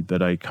 2020,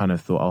 but I kind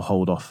of thought I'll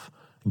hold off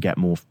and get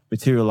more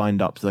material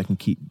lined up so I can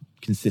keep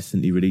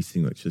consistently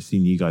releasing, which I've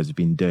seen you guys have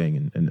been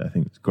doing, and I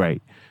think it's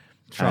great.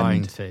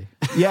 Trying to.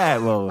 Yeah,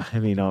 well, I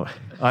mean,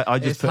 I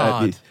just put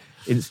out the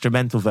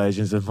instrumental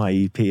versions of my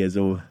EP as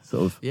all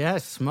sort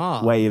of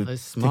smart way of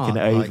ticking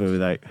it over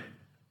without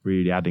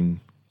really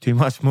adding too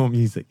much more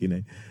music, you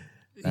know.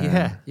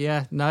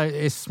 No,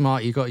 it's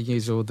smart. You got to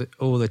use all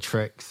the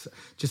tricks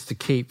just to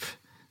keep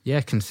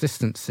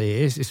consistency.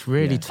 It's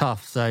really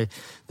tough. So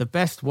the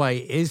best way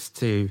is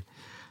to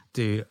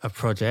do a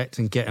project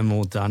and get them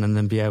all done, and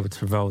then be able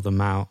to roll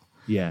them out.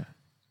 Yeah.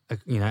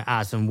 You know,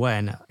 as and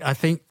when. I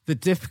think the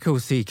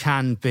difficulty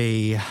can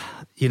be,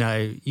 you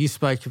know, you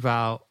spoke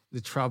about the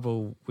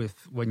trouble with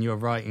when you're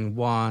writing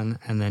 1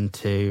 and then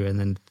 2 and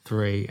then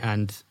 3,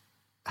 and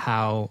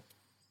how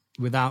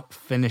without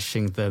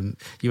finishing them,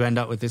 you end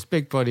up with this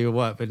big body of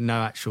work but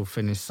no actual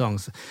finished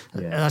songs.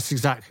 Yeah. That's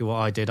exactly what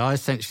I did. I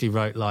essentially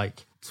wrote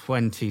like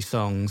 20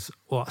 songs,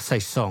 or I say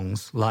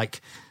songs,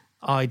 like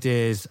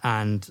ideas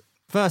and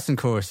verse and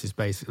choruses,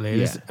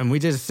 basically. And we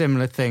did a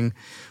similar thing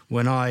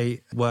when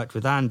I worked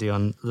with Andy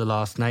on the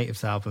last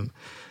Natives album.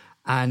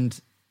 And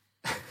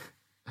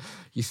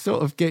you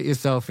sort of get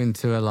yourself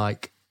into a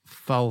like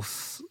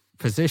false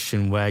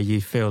position where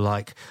you feel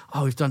like,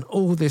 oh, we've done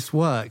all this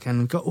work and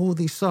we've got all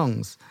these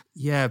songs.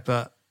 Yeah,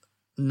 but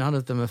none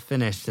of them are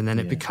finished, and then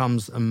it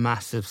becomes a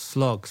massive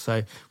slog.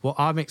 So what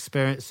I'm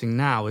experiencing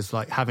now is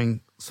like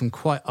having some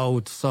quite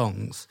old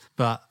songs,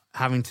 but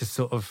having to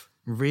sort of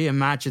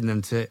reimagine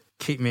them to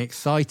keep me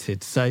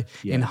excited. So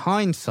in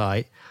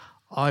hindsight,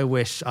 I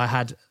wish I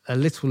had a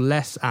little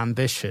less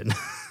ambition.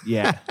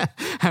 Yeah.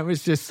 I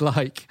was just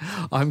like,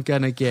 I'm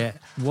going to get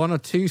 1 or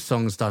 2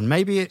 songs done.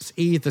 Maybe it's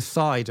either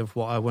side of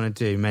what I want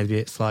to do. Maybe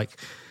it's like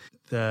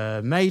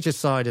the major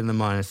side and the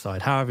minor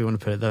side, however you want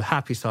to put it, the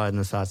happy side and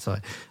the sad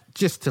side,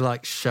 just to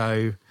like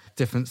show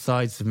different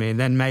sides of me. And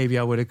then maybe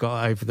I would have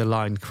got over the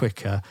line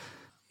quicker.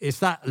 It's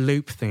that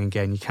loop thing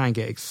again. You can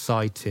get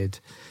excited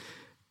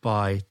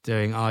by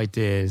doing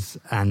ideas,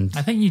 and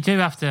I think you do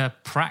have to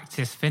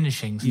practice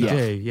finishing stuff. You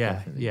do,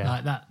 yeah.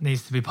 Like that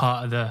needs to be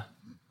part of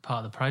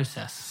the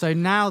process. So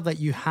now that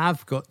you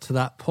have got to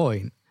that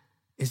point,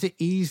 is it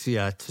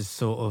easier to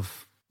sort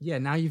of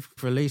now you've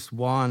released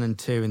 1 and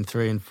 2 and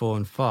 3 and 4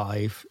 and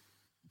 5?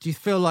 Do you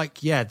feel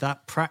like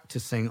that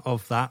practicing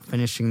of that,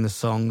 finishing the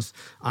songs,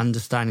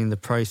 understanding the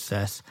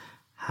process,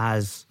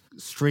 has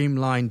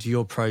streamlined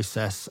your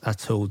process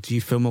at all? Do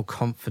you feel more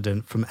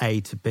confident from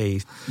A to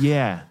B?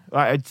 Yeah,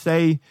 I'd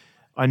say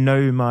I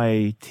know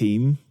my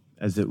team,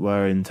 as it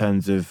were, in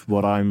terms of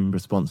what I'm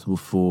responsible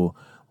for,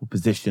 what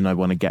position I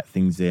want to get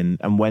things in,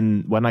 and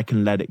when I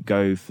can let it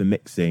go for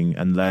mixing,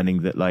 and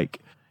learning that like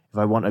if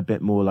I want a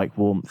bit more like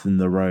warmth in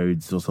the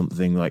Rhodes or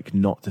something, like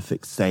not to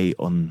fixate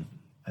on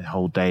a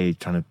whole day,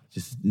 trying to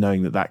just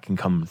knowing that can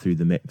come through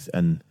the mix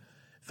and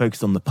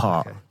focus on the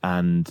part.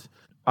 And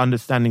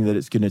understanding that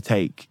it's going to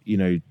take, you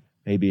know,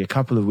 maybe a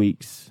couple of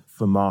weeks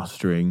for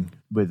mastering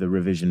with a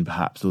revision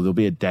perhaps, or there'll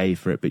be a day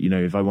for it. But, you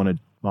know, if I want to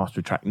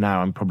master a track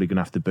now, I'm probably going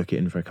to have to book it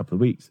in for a couple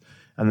of weeks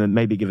and then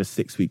maybe give a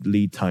 6-week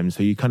lead time.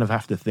 So you kind of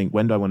have to think,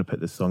 when do I want to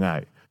put this song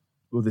out?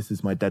 Well, this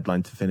is my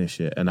deadline to finish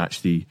it, and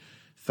actually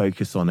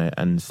focus on it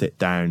and sit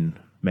down,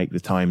 make the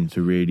time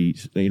to really,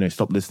 you know,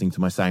 stop listening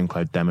to my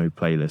SoundCloud demo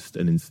playlist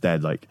and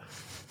instead like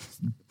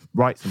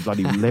write some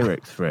bloody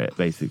lyrics for it,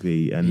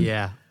 basically. And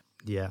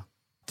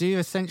do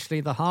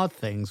essentially the hard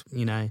things,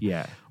 you know.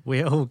 Yeah.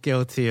 We're all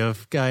guilty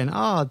of going,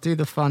 do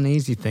the fun,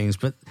 easy things.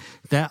 But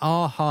there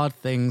are hard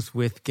things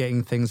with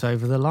getting things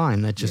over the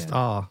line. There just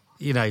are.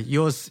 You know,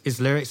 yours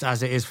is lyrics,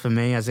 as it is for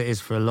me, as it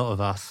is for a lot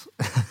of us.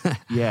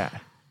 Yeah.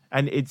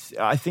 And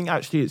I think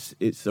actually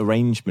it's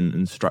arrangement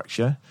and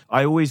structure.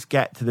 I always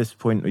get to this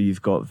point where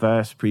you've got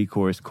verse,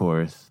 pre-chorus,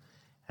 chorus.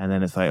 And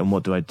then it's like, and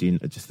what do I do?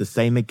 Just the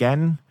same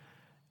again?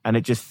 And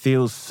it just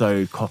feels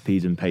so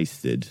copied and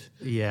pasted.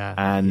 Yeah.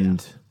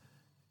 And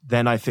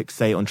then I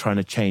fixate on trying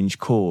to change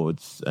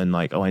chords and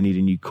like, I need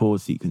a new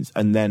chord sequence.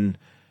 And then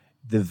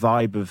the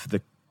vibe of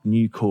the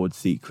new chord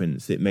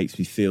sequence, it makes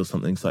me feel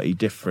something slightly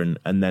different.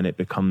 And then it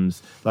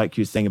becomes, like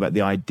you were saying about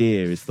the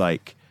idea, is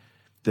like,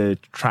 the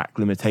track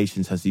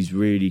Limitations has these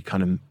really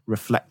kind of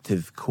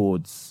reflective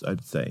chords,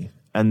 I'd say.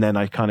 And then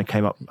I kind of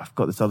came up, I've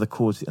got this other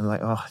chord, and I'm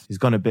like, oh, it's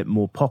gone a bit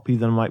more poppy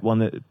than I might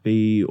want it to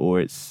be, or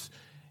it's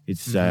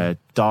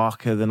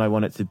darker than I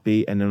want it to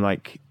be. And I'm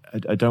like,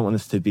 I don't want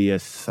this to be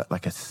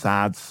like a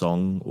sad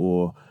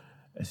song,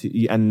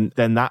 and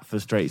then that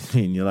frustrates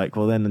me. And you're like,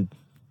 well, then,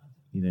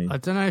 you know. I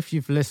don't know if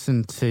you've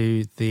listened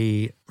to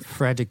the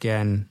Fred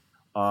Again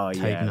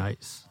tape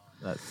notes.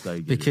 That's so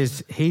good.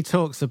 Because he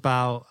talks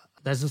about,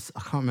 I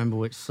can't remember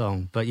which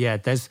song, but yeah,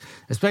 there's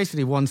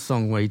basically one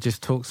song where he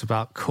just talks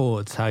about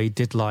chords, how he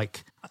did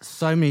like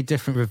so many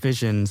different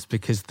revisions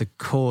because the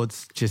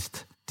chords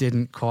just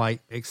didn't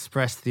quite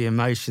express the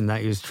emotion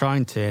that he was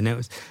trying to. And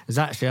it was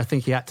actually, I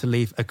think he had to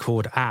leave a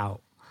chord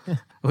out,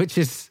 which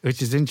is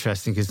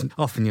interesting because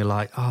often you're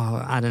like,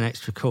 oh, add an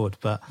extra chord.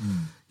 But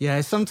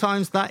yeah,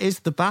 sometimes that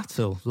is the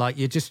battle. Like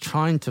you're just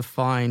trying to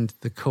find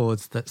the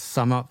chords that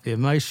sum up the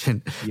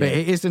emotion. Yeah. But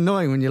it is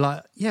annoying when you're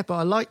like, yeah, but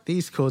I like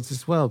these chords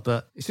as well.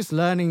 But it's just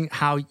learning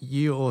how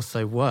you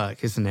also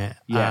work, isn't it?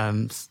 Yeah.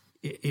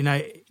 You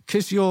know,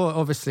 because you're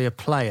obviously a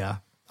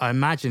player, I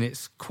imagine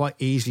it's quite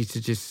easy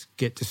to just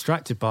get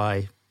distracted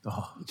by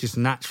just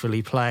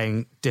naturally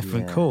playing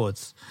different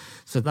chords.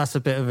 So that's a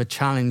bit of a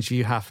challenge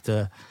you have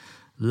to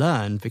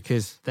learn,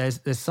 because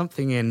there's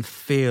something in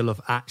feel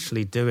of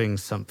actually doing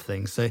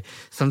something. So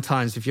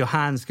sometimes if your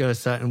hands go a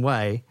certain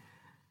way,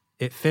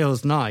 it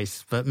feels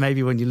nice, but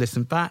maybe when you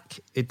listen back,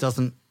 it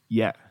doesn't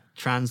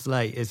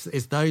translate.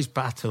 It's those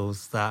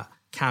battles that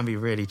can be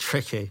really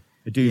tricky.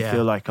 I do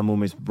feel like I'm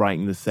almost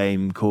writing the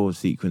same chord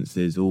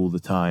sequences all the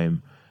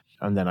time,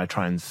 and then I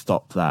try and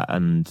stop that.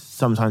 And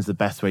sometimes the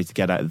best way to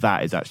get out of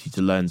that is actually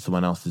to learn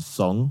someone else's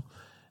song,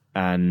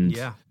 and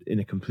in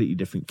a completely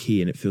different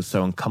key, and it feels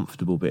so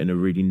uncomfortable, but in a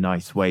really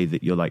nice way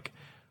that you're like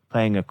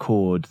playing a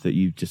chord that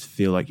you just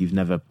feel like you've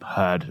never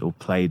heard or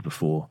played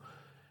before.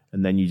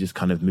 And then you just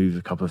kind of move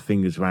a couple of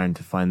fingers around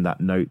to find that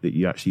note that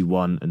you actually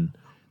want, and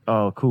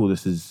oh, cool,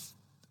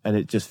 and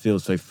it just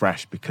feels so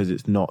fresh because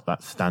it's not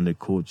that standard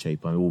chord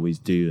shape I always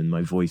do, and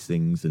my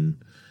voicings, and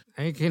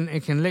it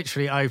can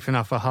literally open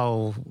up a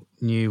whole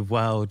new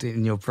world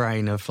in your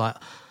brain of like,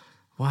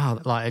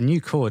 wow, like a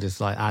new chord is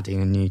like adding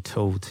a new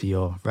tool to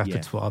your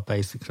repertoire,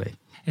 basically.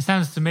 It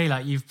sounds to me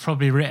like you've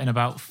probably written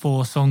about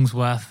 4 songs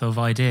worth of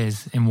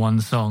ideas in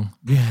one song.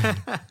 Yeah.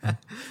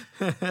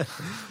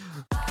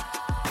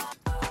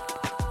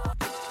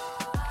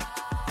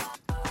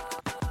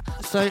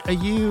 So are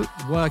you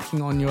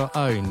working on your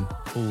own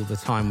all the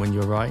time when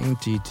you're writing?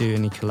 Do you do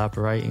any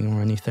collaborating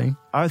or anything?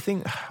 I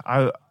think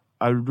I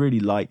would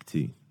really like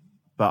to,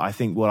 but I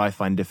think what I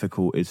find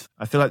difficult is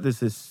I feel like there's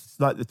this,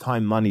 like the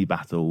time money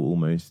battle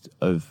almost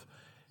of,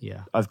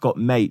 I've got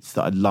mates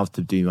that I'd love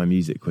to do my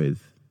music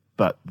with,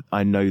 but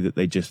I know that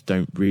they just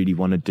don't really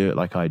want to do it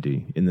like I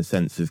do, in the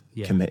sense of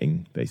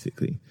committing,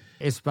 basically.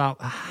 It's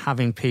about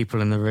having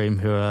people in the room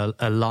who are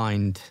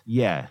aligned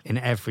in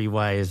every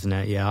way, isn't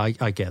it? Yeah,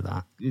 I get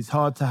that. It's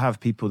hard to have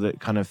people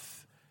that kind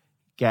of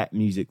get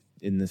music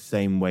in the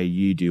same way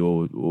you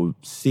do, or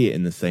see it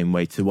in the same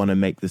way, to want to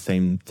make the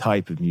same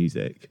type of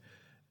music,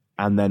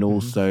 and then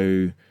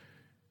also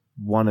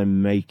want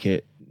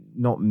to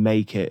not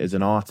make it as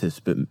an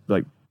artist, but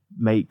like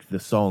make the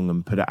song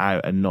and put it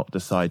out, and not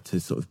decide to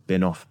sort of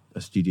bin off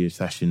a studio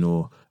session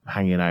or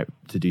hanging out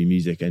to do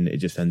music, and it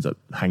just ends up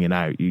hanging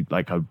out.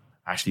 I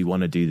actually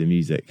want to do the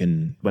music,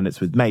 and when it's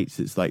with mates,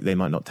 it's like they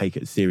might not take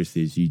it as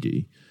seriously as you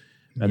do,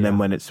 and then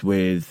when it's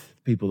with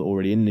people that are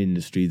already in the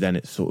industry, then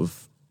it's sort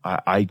of,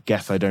 I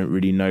guess I don't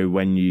really know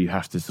when you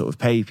have to sort of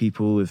pay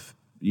people. If,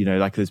 you know,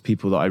 like there's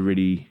people that I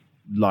really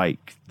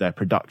like their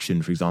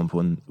production, for example,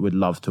 and would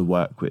love to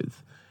work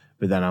with,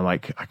 but then I'm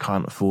like, I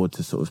can't afford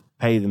to sort of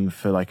pay them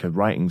for like a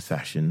writing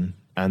session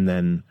and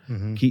then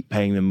keep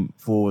paying them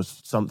for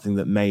something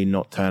that may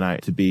not turn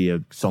out to be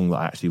a song that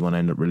I actually want to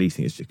end up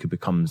releasing. It could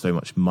become so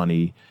much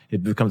money.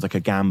 It becomes like a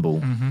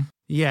gamble.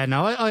 Yeah,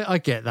 no, I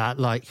get that.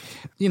 Like,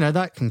 you know,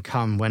 that can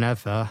come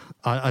whenever.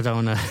 I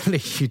don't want to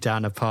lead you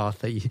down a path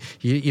that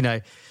you know,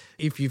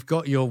 if you've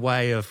got your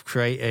way of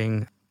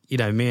creating, you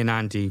know, me and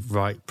Andy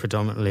write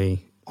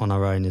predominantly on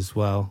our own as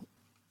well.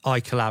 I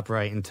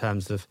collaborate in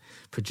terms of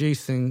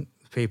producing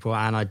people,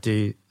 and I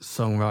do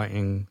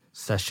songwriting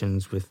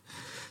sessions with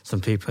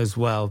some people as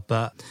well.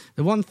 But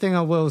the one thing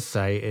I will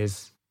say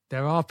is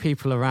there are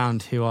people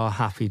around who are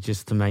happy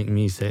just to make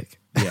music.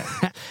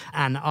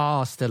 And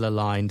are still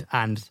aligned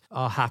and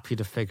are happy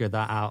to figure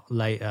that out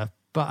later.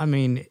 But I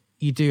mean,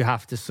 you do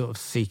have to sort of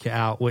seek it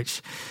out,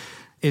 which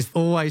is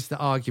always the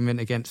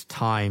argument against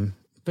time.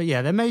 But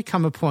yeah, there may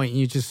come a point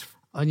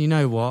and you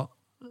know what,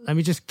 let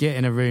me just get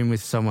in a room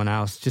with someone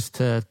else just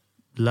to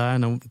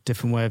learn a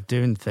different way of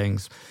doing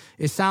things.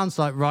 It sounds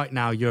like right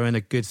now you're in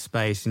a good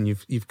space and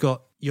you've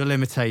got your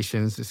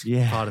limitations,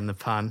 pardon the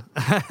pun.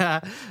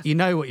 You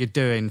know what you're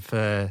doing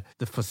for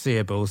the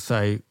foreseeable,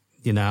 so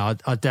you know,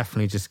 I'd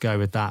definitely just go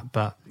with that.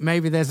 But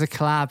maybe there's a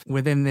collab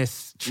within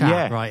this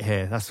chat right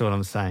here. That's all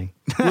I'm saying.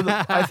 Well,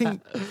 I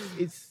think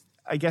it's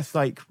I guess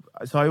like,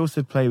 so I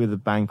also play with a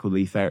band called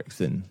Leif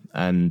Erikson,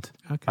 and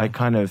I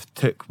kind of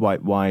took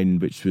White Wine,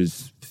 which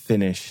was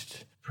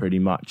finished pretty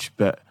much,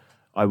 but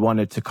I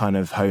wanted to kind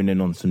of hone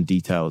in on some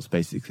details,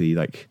 basically,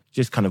 like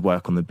just kind of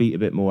work on the beat a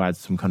bit more, add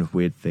some kind of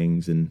weird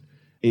things. And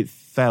it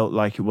felt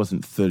like it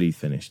wasn't fully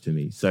finished to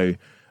me. So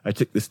I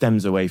took the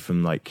stems away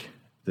from like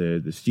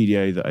the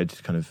studio that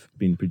I'd kind of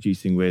been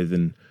producing with.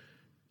 And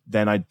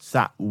then I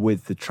sat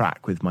with the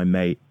track with my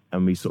mate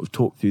and we sort of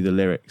talked through the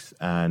lyrics.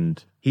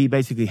 And he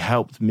basically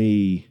helped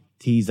me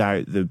tease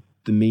out the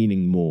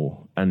meaning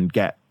more and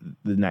get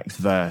the next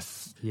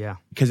verse. Yeah.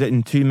 Because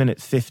in 2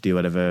 minutes 50 or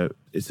whatever,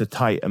 it's a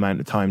tight amount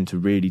of time to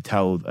really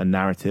tell a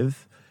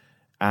narrative.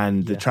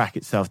 And the track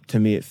itself, to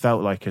me, it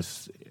felt like a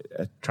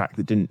track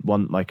that didn't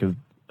want like a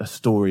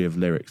story of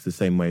lyrics the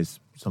same way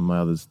as some of my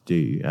others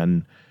do.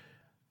 And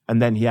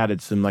then he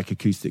added some like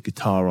acoustic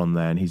guitar on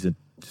there, and he's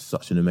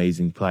such an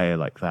amazing player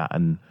like that.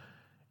 And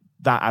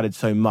that added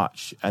so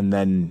much. And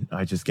then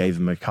I just gave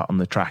him a cut on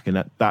the track,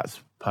 and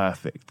that's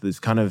perfect. There's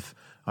kind of,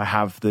 I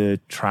have the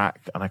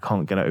track and I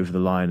can't get it over the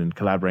line, and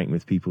collaborating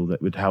with people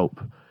that would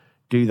help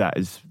do that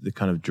is the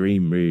kind of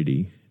dream,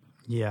 really.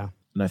 Yeah.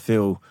 And I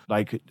feel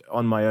like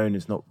on my own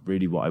is not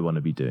really what I want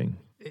to be doing.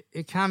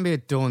 It can be a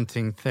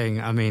daunting thing.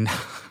 I mean,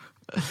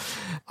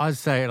 I'd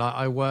say like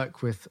I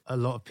work with a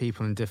lot of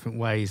people in different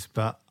ways,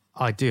 but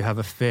I do have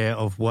a fear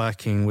of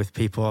working with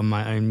people on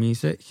my own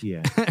music.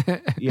 Yeah.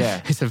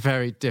 Yeah. It's a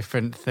very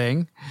different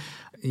thing.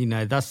 You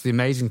know, that's the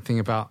amazing thing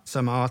about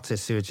some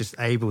artists who are just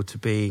able to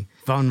be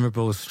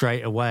vulnerable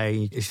straight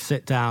away. You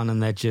sit down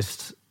and they're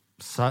just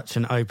such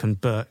an open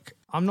book.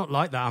 I'm not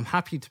like that. I'm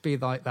happy to be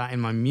like that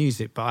in my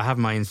music, but I have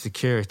my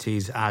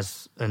insecurities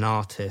as an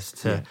artist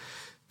to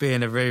be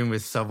in a room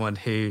with someone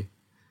who,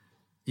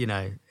 you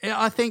know,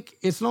 I think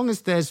as long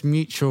as there's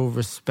mutual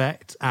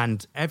respect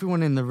and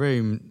everyone in the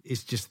room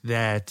is just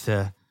there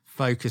to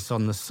focus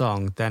on the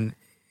song, then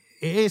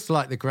it is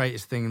like the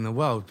greatest thing in the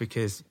world,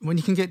 because when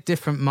you can get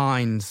different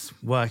minds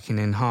working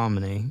in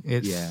harmony,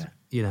 it's,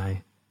 you know,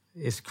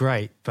 it's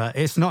great. But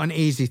it's not an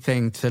easy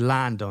thing to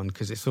land on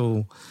because it's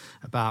all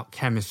about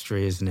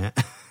chemistry, isn't it?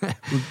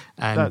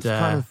 And that's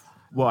kind of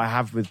what I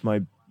have with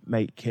my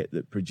mate Kit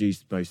that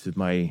produced most of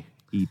my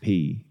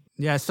EP.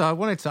 Yeah, so I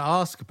wanted to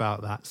ask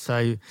about that.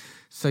 So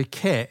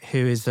Kit, who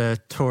is a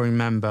touring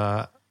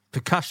member,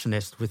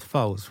 percussionist with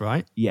Foals,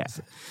 right? Yeah.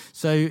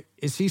 So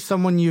is he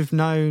someone you've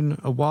known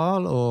a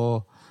while,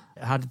 or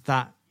how did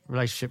that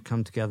relationship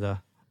come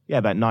together? Yeah,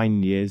 about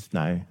 9 years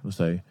now or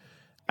so.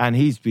 And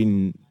he's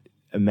been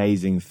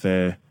amazing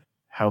for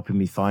helping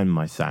me find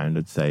my sound,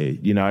 I'd say.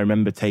 You know, I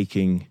remember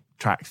taking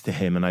tracks to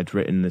him and I'd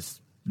written this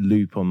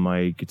loop on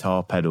my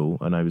guitar pedal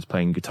and I was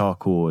playing guitar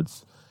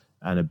chords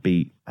and a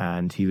beat.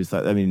 And he was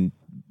like, I mean,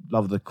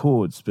 love the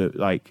chords, but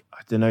like, I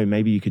don't know,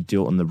 maybe you could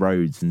do it on the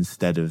Rhodes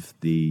instead of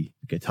the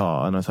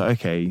guitar. And I was like,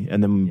 okay.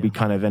 And then we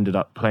kind of ended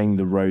up playing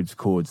the Rhodes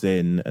chords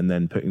in and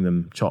then putting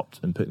them chopped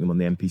and putting them on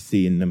the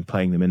MPC and then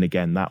playing them in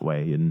again that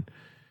way. And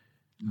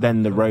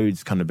then the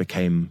Rhodes kind of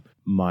became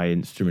my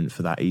instrument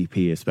for that EP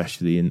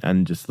especially,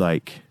 and just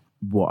like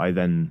what I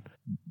then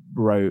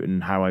wrote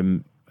and how I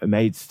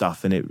made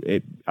stuff.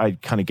 And I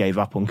kind of gave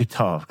up on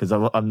guitar because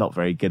I'm not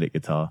very good at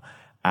guitar.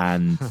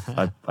 And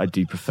I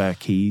do prefer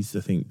keys,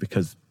 I think,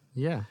 because,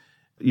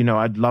 you know,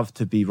 I'd love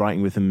to be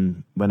writing with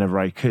him whenever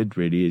I could,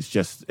 really. It's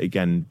just,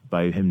 again,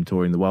 by him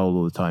touring the world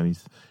all the time,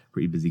 he's a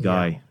pretty busy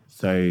guy.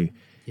 So...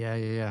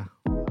 Yeah.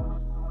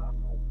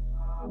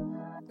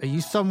 Are you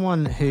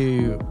someone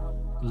who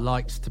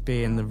likes to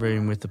be in the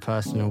room with the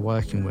person you're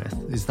working with?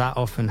 Is that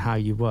often how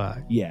you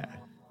work? Yeah,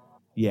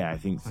 I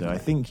think so. Okay. I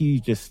think you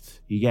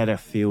get a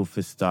feel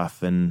for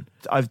stuff. And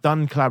I've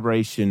done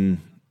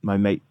collaboration, my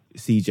mate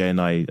CJ and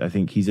I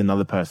think he's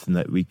another person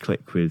that we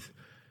click with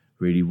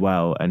really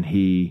well. And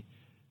he's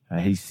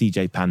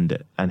CJ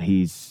Pandit, and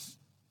he's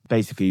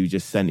basically, we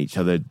just sent each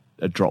other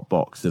a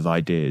Dropbox of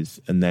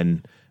ideas. And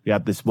then we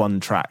had this one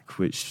track,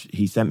 which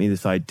he sent me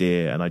this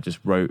idea and I just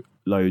wrote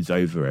loads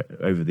over it,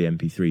 over the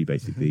MP3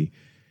 basically. Mm-hmm.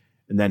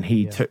 And then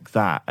he took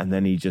that and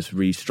then he just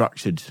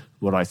restructured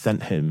what I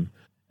sent him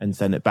and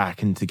sent it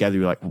back. And together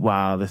we were like,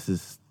 wow, this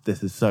is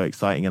so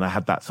exciting. And I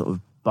had that sort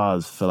of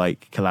buzz for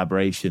like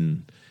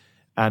collaboration.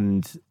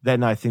 And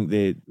then I think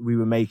that we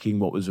were making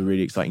what was a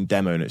really exciting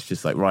demo, and it's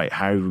just like, right,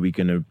 how are we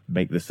going to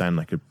make this sound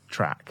like a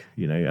track,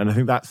 you know? And I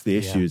think that's the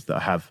issue, is that I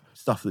have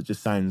stuff that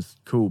just sounds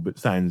cool but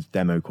sounds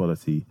demo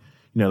quality.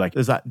 You know, like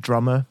there's that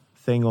drummer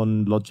thing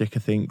on Logic, I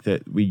think,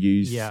 that we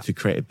used to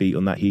create a beat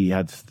on that. He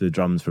had the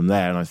drums from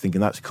there, and I was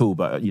thinking, that's cool,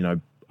 but, you know,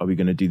 are we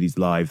going to do these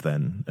live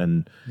then?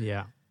 And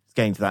it's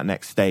getting to that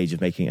next stage of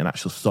making an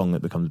actual song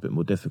that becomes a bit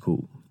more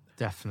difficult.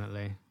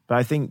 Definitely. But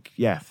I think,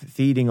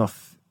 feeding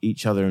off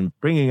each other and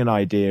bringing an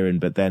idea in,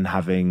 but then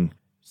having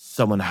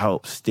someone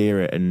help steer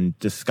it and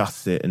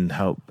discuss it and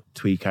help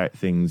tweak out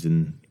things.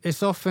 And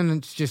it's often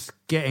just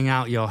getting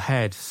out your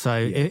head. So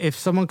if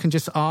someone can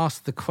just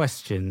ask the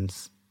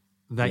questions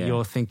that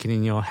you're thinking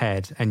in your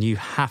head and you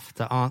have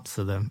to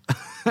answer them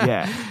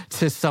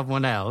to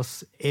someone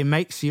else, it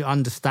makes you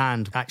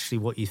understand actually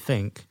what you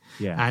think.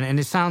 And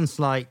it sounds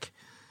like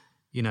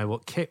you know,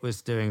 what Kit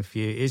was doing for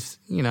you is,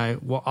 you know,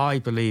 what I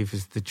believe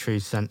is the true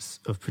sense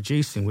of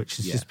producing, which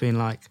is just being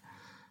like,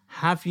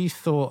 have you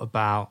thought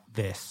about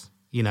this?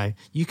 You know,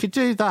 you could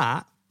do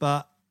that,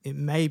 but it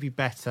may be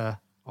better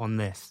on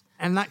this.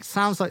 And that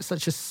sounds like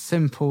such a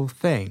simple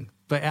thing,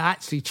 but it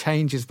actually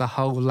changes the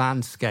whole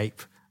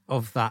landscape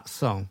of that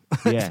song.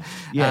 Yeah,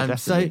 definitely.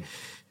 So,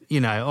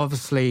 you know,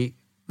 obviously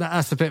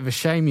that's a bit of a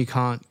shame you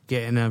can't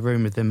get in a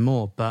room with them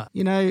more, but,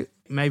 you know,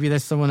 maybe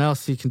there's someone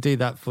else who can do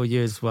that for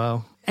you as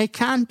well. It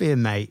can be a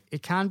mate.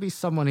 It can be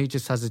someone who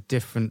just has a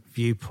different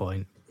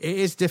viewpoint. It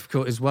is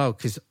difficult as well,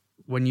 because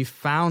when you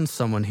found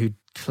someone who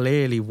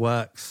clearly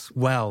works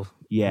well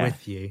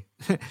with you,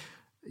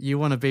 you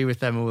want to be with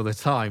them all the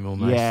time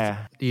almost.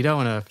 Yeah. You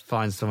don't want to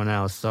find someone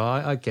else. So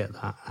I get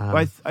that.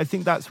 Well, I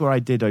think that's where I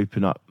did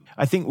open up.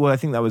 I think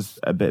that was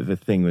a bit of a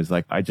thing, was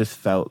like, I just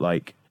felt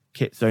like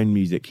Kit's own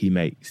music he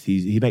makes.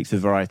 He makes a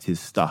variety of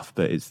stuff,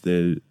 but it's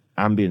the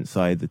ambient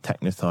side, the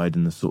techno side,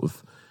 and the sort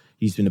of,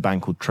 he's been in a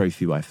band called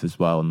Trophy Wife as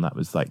well. And that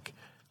was like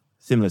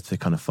similar to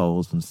kind of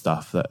Foals and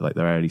stuff, that like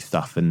their early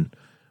stuff. And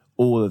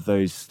all of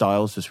those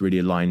styles just really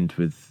aligned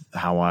with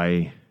how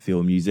I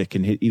feel music,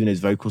 and even his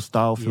vocal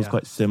style feels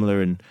quite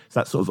similar, and it's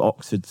that sort of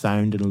Oxford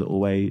sound in a little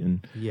way.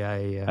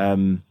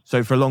 And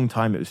so for a long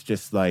time it was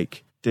just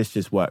like, this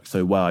just works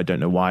so well, I don't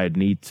know why I'd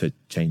need to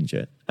change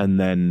it. And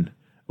then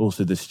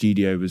also the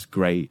studio was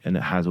great, and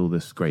it has all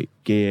this great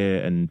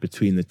gear, and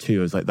between the two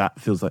I was like, that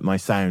feels like my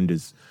sound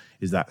is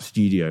that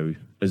studio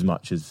as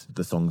much as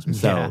the songs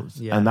themselves.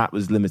 And that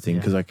was limiting,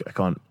 because I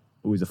can't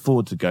always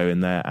afford to go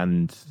in there,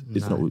 and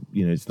it's not,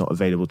 you know, it's not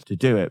available to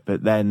do it.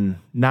 But then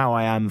now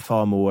I am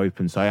far more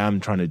open, so I am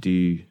trying to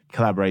do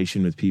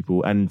collaboration with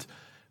people and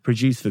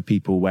produce for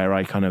people where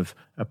I kind of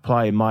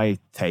apply my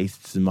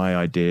tastes and my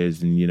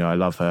ideas. And, you know, I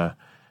love a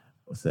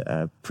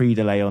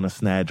pre-delay on a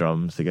snare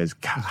drum, so it goes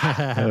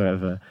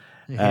however,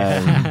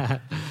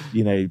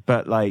 you know,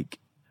 but like,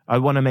 I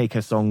want to make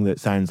a song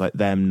that sounds like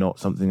them, not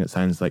something that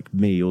sounds like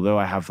me. Although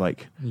I have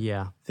like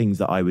things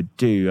that I would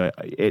do,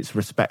 it's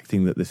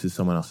respecting that this is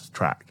someone else's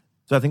track.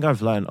 So I think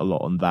I've learned a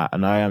lot on that,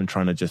 and I am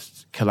trying to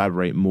just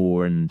collaborate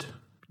more and,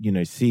 you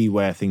know, see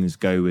where things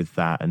go with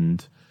that,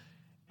 and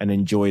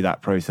enjoy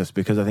that process,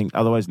 because I think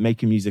otherwise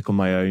making music on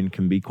my own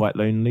can be quite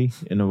lonely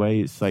in a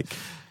way. It's like,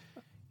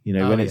 you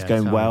know, when it's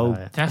going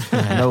well,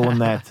 no one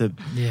there to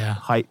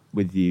hype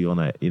with you on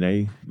it, you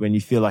know, when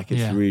you feel like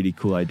it's a really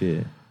cool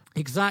idea.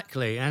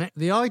 Exactly. And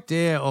the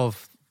idea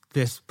of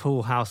this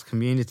pool house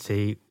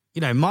community, you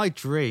know, my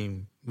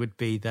dream would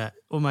be that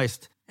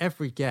almost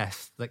every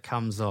guest that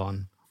comes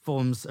on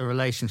forms a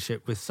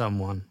relationship with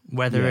someone,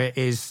 whether it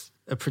is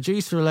a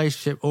producer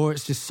relationship or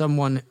it's just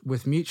someone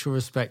with mutual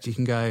respect. You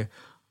can go,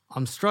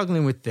 I'm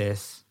struggling with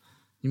this.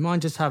 You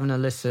mind just having a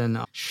listen?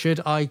 Should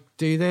I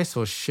do this,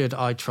 or should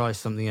I try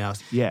something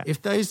else? Yeah.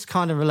 If those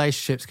kind of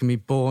relationships can be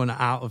born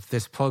out of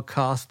this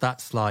podcast,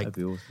 that's like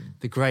awesome.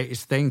 The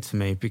greatest thing to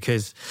me,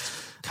 because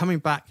coming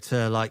back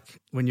to like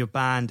when your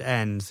band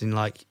ends and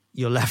like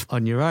you're left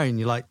on your own,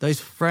 you're like,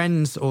 those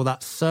friends or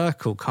that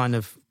circle kind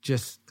of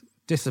just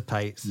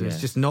dissipates. It's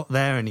just not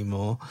there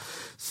anymore.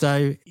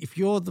 So if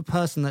you're the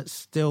person that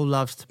still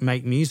loves to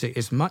make music,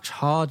 it's much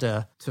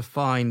harder to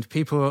find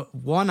people,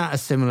 one, at a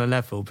similar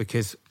level,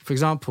 because, for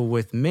example,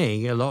 with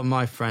me, a lot of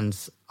my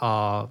friends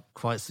are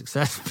quite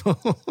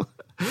successful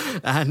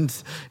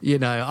and, you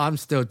know, I'm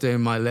still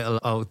doing my little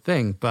old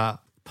thing. But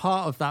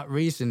part of that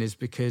reason is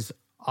because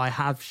I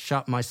have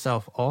shut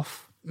myself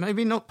off.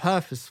 Maybe not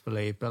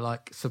purposefully, but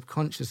like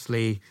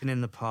subconsciously. And in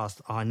the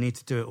past, I need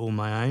to do it all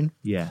my own.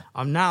 Yeah.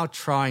 I'm now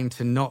trying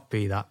to not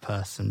be that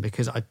person,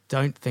 because I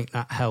don't think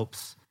that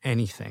helps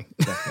anything.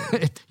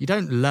 You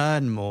don't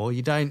learn more.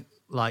 You don't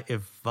like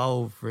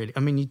evolve really. I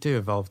mean, you do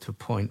evolve to a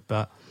point,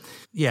 but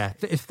yeah,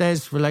 if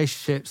there's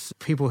relationships,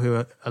 people who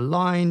are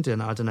aligned,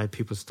 and I don't know,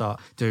 people start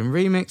doing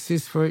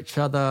remixes for each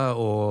other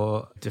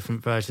or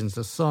different versions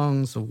of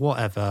songs or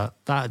whatever,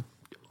 that'd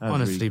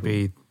honestly really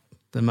cool. Be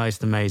the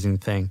most amazing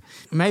thing.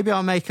 Maybe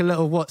I'll make a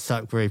little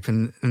WhatsApp group,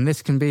 and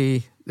this can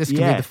be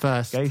the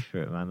first. Go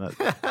for it, man.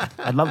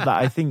 I love that.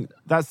 I think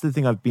that's the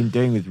thing I've been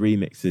doing with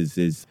remixes,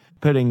 is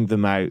putting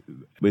them out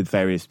with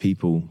various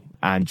people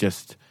and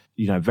just,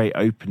 you know, very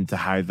open to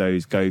how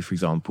those go, for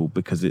example,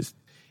 because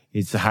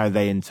it's how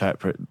they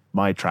interpret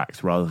my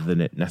tracks rather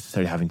than it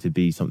necessarily having to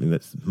be something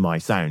that's my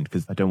sound,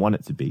 because I don't want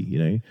it to be, you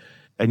know.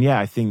 And yeah,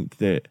 I think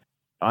that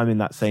I'm in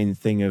that same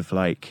thing of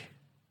like,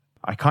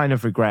 I kind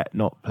of regret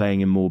not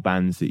playing in more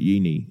bands at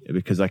uni,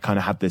 because I kind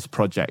of had this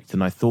project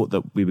and I thought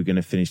that we were going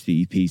to finish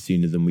the EP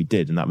sooner than we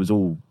did. And that was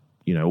all,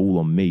 you know, all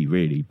on me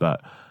really.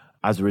 But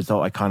as a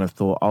result, I kind of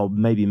thought I'll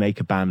maybe make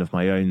a band of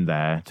my own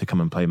there to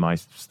come and play my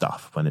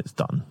stuff when it's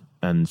done.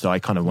 And so I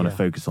kind of want to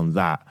focus on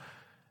that.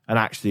 And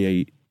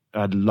actually,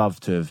 I'd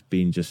love to have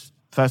been just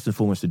first and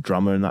foremost a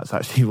drummer. And that's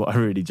actually what I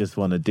really just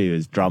want to do,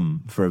 is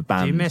drum for a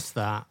band. Do you miss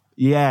that?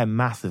 Yeah,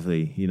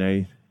 massively. You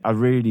know, I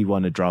really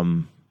want to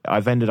drum.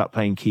 I've ended up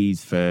playing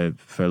keys for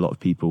a lot of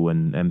people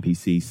and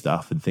MPC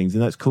stuff and things,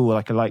 and that's cool.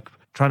 Like I like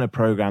trying to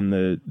program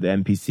the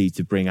MPC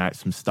to bring out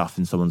some stuff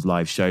in someone's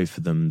live show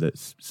for them,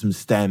 that's some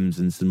stems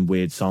and some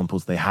weird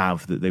samples they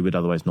have that they would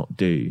otherwise not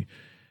do.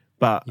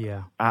 But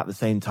at the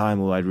same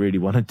time, all I'd really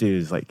want to do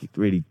is like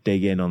really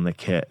dig in on the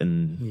kit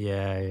and...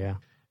 Yeah.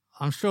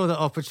 I'm sure the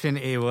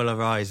opportunity will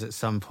arise at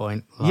some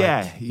point.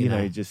 Like, you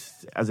know,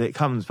 just as it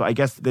comes. But I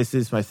guess this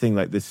is my thing,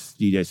 like this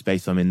studio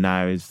space I'm in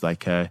now is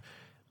like a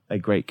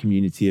great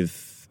community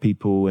of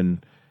people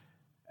and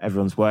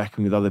everyone's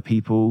working with other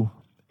people.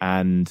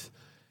 And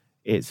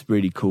it's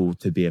really cool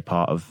to be a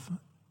part of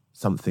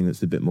something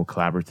that's a bit more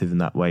collaborative in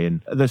that way.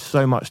 And there's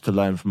so much to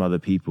learn from other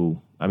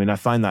people. I mean, I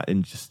find that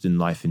in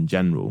life in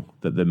general,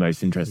 that the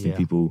most interesting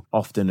people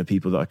often are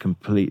people that are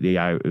completely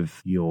out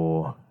of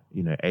your...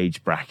 you know,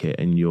 age bracket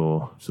and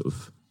your sort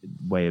of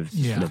way of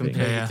living.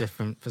 Completely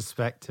different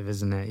perspective,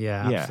 isn't it?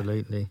 Yeah,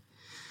 absolutely.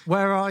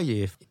 Where are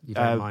you, if you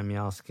don't mind me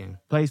asking?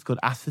 A place called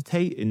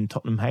Acetate in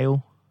Tottenham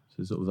Hale.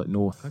 So sort of like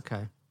north.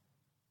 Okay.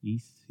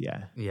 East,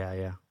 yeah.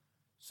 Yeah.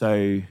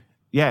 So,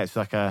 yeah, it's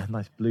like a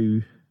nice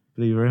blue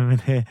room in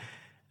here.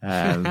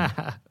 And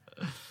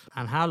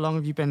how long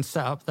have you been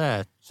set up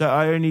there? So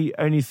I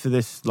only for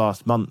this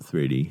last month,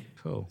 really.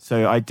 Cool.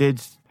 So I did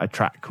a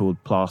track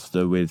called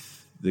Plaster with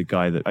the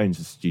guy that owns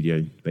the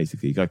studio,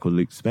 basically, a guy called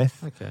Luke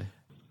Smith. Okay.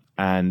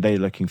 And they're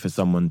looking for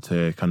someone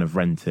to kind of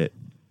rent it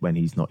when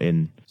he's not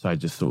in. So I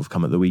just sort of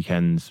come at the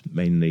weekends,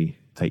 mainly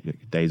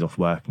take days off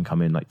work and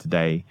come in like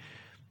today.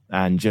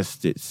 And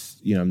just it's,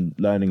 you know, I'm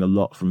learning a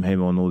lot from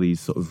him on all these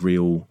sort of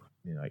real,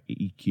 you know,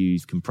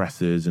 EQs,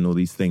 compressors and all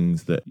these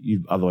things that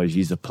you otherwise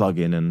use a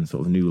plug-in and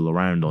sort of noodle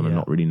around on and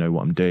not really know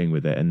what I'm doing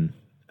with it. And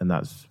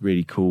that's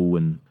really cool.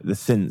 And the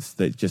synths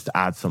that just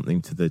add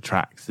something to the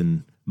tracks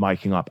and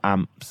miking up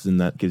amps, and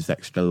that gives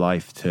extra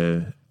life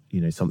to,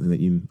 you know, something that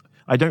you...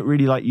 I don't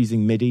really like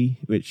using MIDI,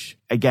 which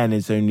again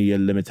is only a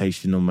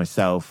limitation on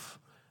myself.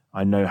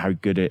 I know how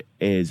good it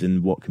is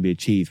and what can be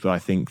achieved, but I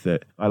think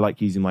that I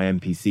like using my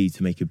MPC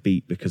to make a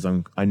beat because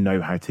I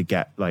know how to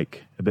get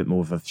like a bit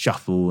more of a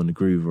shuffle and a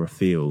groove or a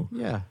feel.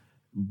 Yeah.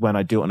 When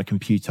I do it on a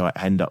computer, I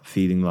end up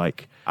feeling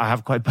like I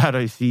have quite bad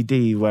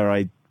OCD where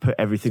I put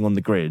everything on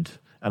the grid,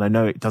 and I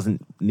know it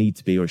doesn't need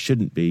to be or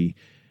shouldn't be,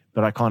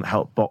 but I can't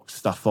help box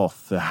stuff off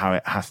for how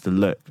it has to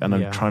look. And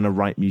I'm trying to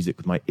write music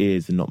with my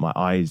ears and not my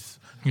eyes.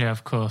 Yeah,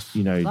 of course.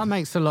 You know, that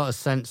makes a lot of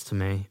sense to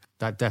me.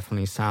 That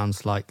definitely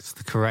sounds like it's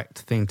the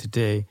correct thing to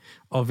do.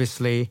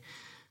 Obviously,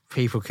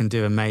 people can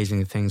do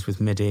amazing things with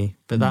MIDI,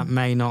 but that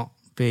may not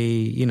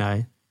be, you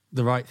know,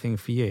 the right thing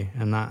for you.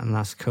 And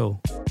that's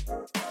cool.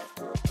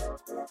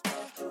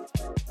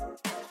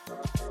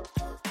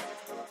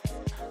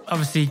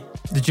 Obviously,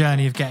 the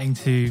journey of getting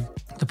to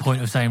the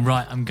point of saying,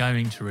 right, I'm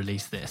going to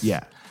release this.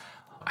 Yeah.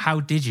 How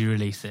did you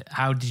release it?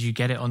 How did you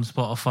get it on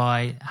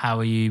Spotify? How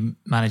are you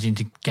managing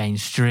to gain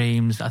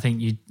streams? I think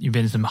you've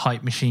been in some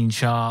Hype Machine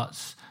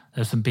charts.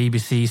 There's some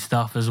BBC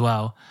stuff as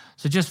well.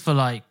 So just for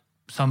like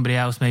somebody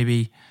else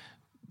maybe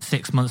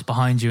 6 months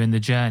behind you in the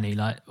journey,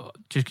 like,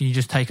 can you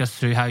just take us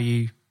through how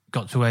you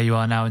got to where you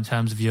are now in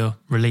terms of your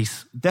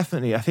release?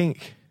 Definitely. I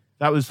think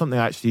that was something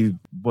I actually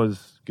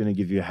was going to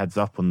give you a heads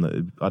up on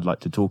that I'd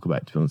like to talk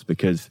about, to be honest,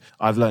 because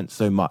I've learned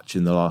so much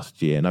in the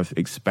last year and I've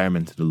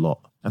experimented a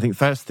lot. I think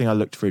first thing I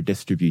looked for a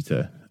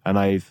distributor, and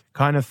I've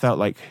kind of felt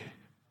like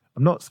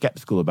I'm not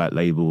skeptical about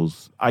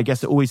labels. I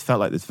guess it always felt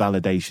like this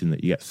validation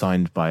that you get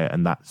signed by it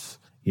and that's,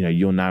 you know,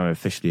 you're now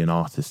officially an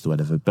artist or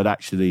whatever. But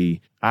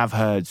actually, I've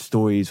heard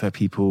stories where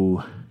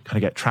people kind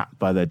of get trapped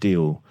by their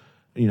deal.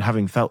 You know,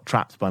 having felt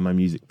trapped by my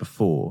music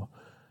before,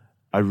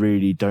 I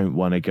really don't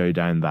want to go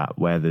down that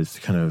where there's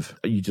kind of,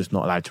 you're just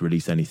not allowed to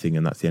release anything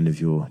and that's the end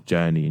of your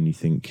journey and you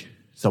think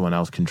someone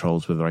else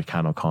controls whether I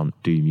can or can't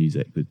do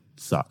music. It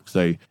sucks.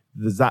 So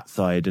there's that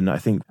side. And I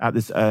think at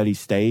this early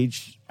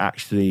stage,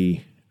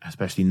 actually,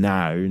 especially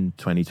now in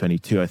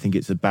 2022, I think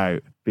it's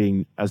about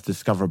being as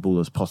discoverable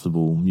as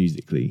possible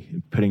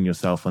musically, putting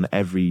yourself on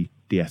every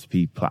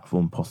DSP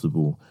platform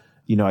possible.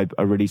 You know,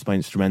 I release my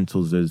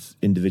instrumentals as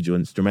individual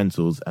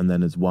instrumentals and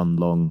then as one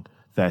long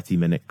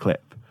 30-minute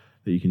clip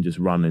that you can just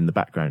run in the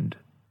background,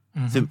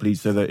 simply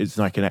so that it's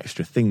like an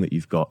extra thing that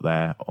you've got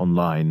there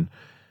online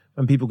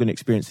and people can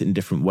experience it in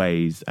different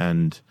ways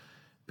and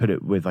put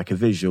it with like a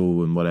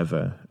visual and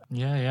whatever.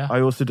 Yeah.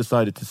 I also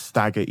decided to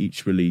stagger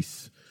each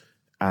release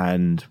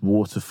and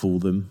waterfall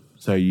them.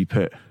 So you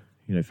put,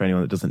 you know, for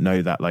anyone that doesn't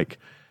know that, like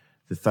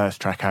the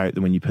first track out,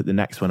 then when you put the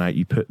next one out,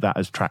 you put that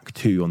as track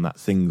 2 on that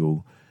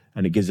single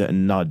and it gives it a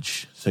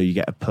nudge. So you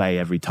get a play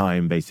every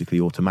time, basically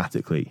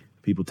automatically.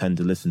 People tend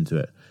to listen to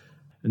it.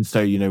 And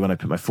so, you know, when I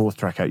put my 4th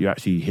track out, you're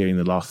actually hearing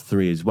the last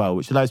 3 as well,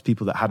 which allows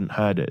people that hadn't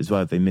heard it as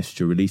well, if they missed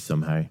your release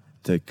somehow,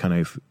 to kind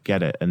of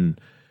get it. And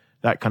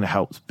that kind of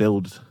helps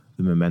build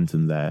the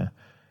momentum there.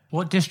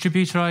 What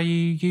distributor are you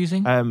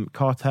using?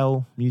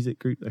 Cartel Music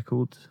Group, they're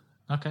called.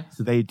 Okay.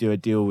 So they do a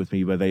deal with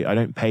me where I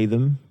don't pay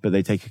them, but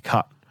they take a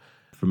cut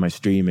from my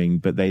streaming,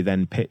 but they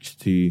then pitch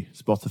to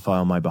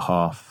Spotify on my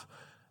behalf,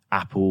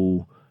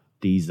 Apple,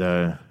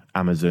 Deezer,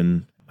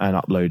 Amazon, and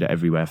upload it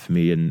everywhere for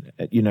me. And,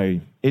 you know,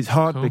 it's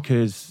hard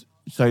because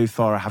so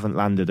far I haven't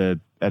landed a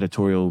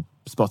editorial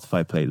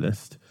Spotify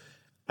playlist.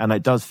 And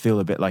it does feel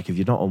a bit like if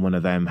you're not on one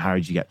of them, how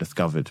did you get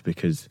discovered?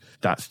 Because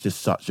that's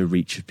just such a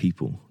reach of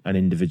people and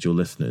individual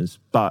listeners.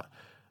 But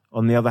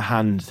on the other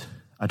hand,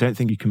 I don't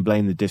think you can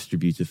blame the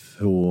distributor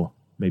for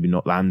maybe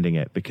not landing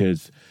it,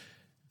 because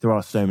there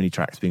are so many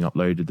tracks being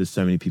uploaded. There's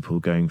so many people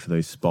going for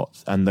those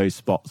spots, and those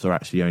spots are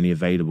actually only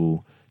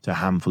available to a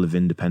handful of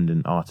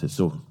independent artists,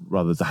 or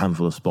rather there's a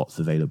handful of spots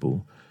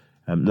available.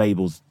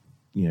 Labels,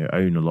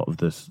 own a lot of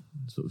the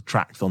sort of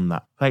tracks on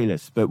that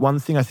playlist. But one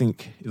thing I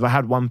think, if I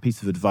had one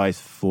piece of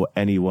advice for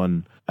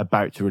anyone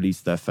about to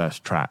release their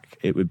first track,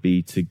 it would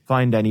be to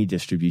find any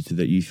distributor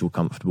that you feel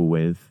comfortable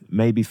with.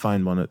 Maybe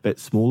find one a bit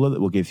smaller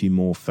that will give you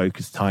more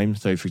focused time.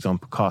 So, for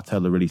example,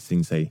 Cartel are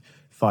releasing, say,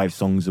 5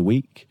 songs a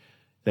week.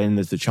 Then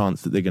there's a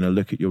chance that they're going to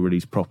look at your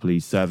release properly,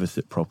 service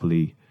it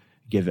properly,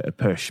 give it a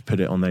push, put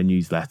it on their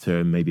newsletter,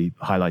 and maybe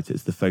highlight it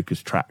as the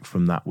focus track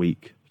from that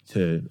week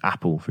to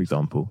Apple, for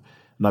example.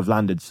 And I've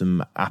landed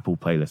some Apple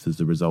playlists as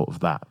a result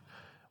of that.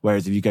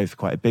 Whereas if you go for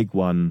quite a big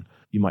one,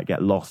 you might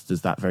get lost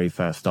as that very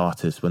first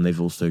artist when they've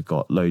also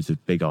got loads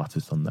of big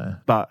artists on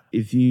there. But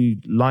if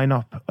you line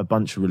up a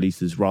bunch of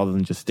releases rather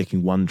than just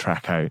sticking one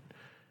track out,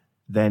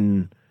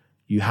 then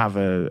you have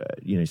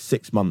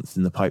 6 months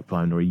in the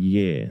pipeline or a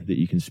year that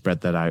you can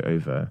spread that out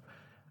over.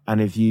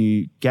 And if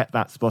you get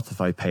that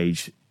Spotify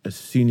page as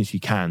soon as you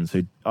can,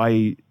 so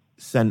I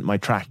sent my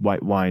track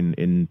White Wine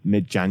in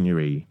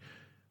mid-January,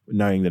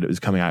 knowing that it was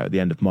coming out at the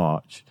end of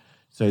March,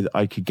 so that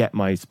I could get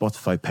my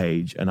Spotify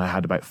page, and I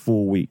had about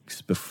 4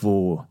 weeks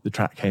before the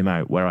track came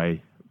out where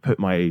I put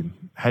my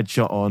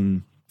headshot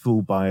on,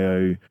 full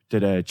bio,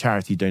 did a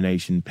charity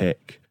donation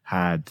pick,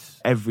 had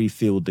every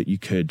field that you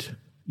could,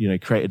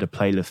 created a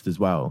playlist as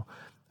well.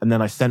 And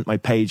then I sent my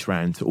page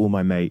round to all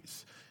my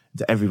mates,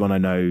 to everyone I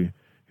know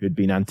who had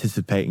been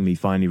anticipating me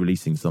finally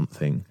releasing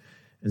something,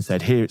 and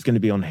said, here, it's going to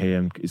be on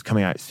here, it's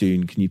coming out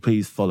soon, can you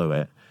please follow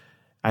it?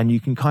 And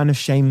you can kind of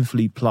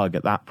shamefully plug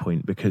at that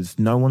point, because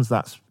no one's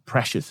that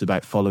precious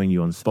about following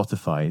you on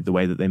Spotify the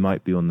way that they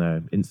might be on their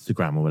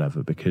Instagram or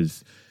whatever,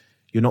 because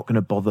you're not going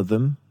to bother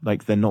them.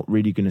 Like, they're not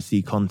really going to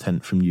see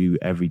content from you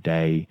every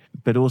day.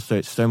 But also,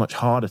 it's so much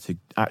harder to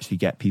actually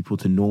get people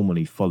to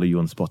normally follow you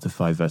on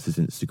Spotify versus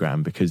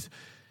Instagram, because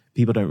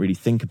people don't really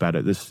think about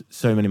it. There's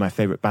so many of my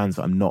favorite bands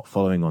that I'm not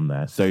following on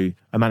there. So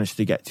I managed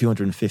to get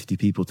 250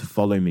 people to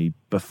follow me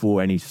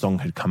before any song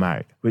had come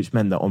out, which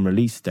meant that on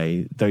release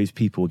day, those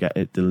people get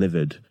it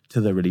delivered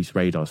to the release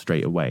radar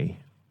straight away,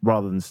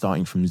 rather than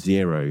starting from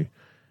zero.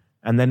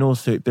 And then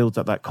also it builds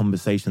up that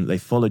conversation that they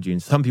followed you.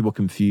 And some people are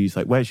confused,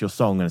 like, where's your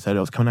song? And I said,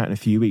 it's coming out in a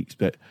few weeks.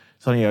 But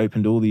suddenly I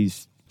opened all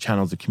these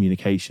channels of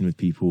communication with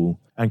people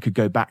and could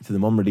go back to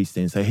them on release day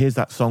and say, here's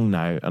that song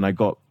now. And I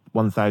got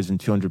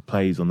 1,200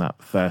 plays on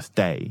that first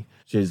day,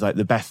 which is like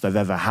the best I've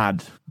ever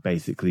had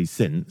basically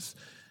since,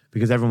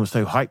 because everyone was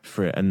so hyped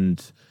for it.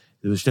 And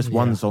there was just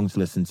one song to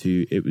listen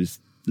to. It was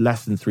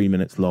less than 3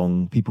 minutes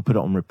long. People put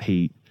it on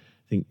repeat.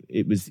 I think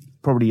it was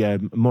probably a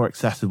more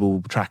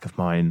accessible track of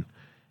mine.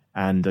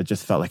 And I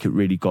just felt like it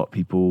really got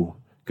people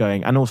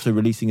going. And also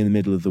releasing in the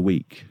middle of the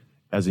week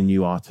as a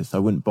new artist. I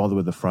wouldn't bother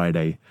with a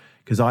Friday,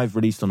 because I've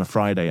released on a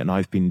Friday and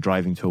I've been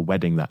driving to a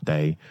wedding that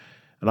day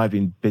and I've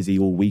been busy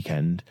all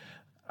weekend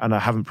and I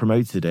haven't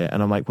promoted it.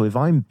 And I'm like, well, if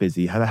I'm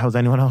busy, how the hell's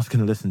anyone else going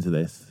to listen to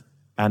this?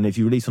 And if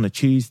you release on a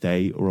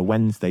Tuesday or a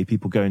Wednesday,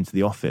 people go into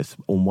the office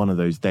on one of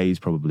those days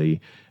probably.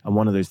 And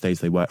one of those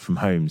days they work from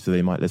home. So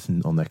they might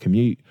listen on their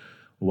commute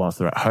or whilst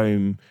they're at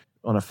home.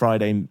 On a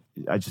Friday,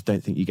 I just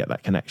don't think you get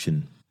that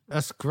connection.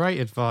 That's great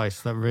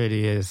advice. That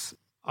really is.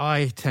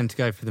 I tend to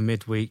go for the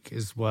midweek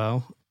as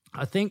well.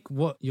 I think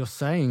what you're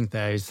saying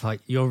there is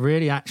like you're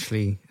really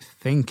actually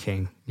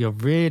thinking. You're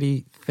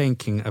really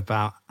thinking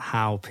about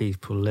how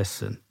people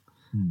listen.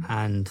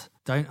 And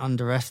don't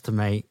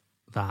underestimate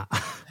that.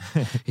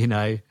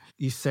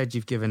 You said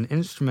you've given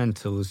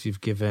instrumentals,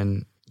 you've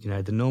given,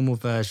 the normal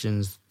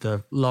versions,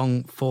 the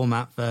long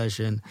format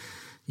version.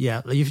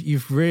 Yeah,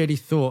 you've really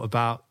thought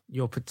about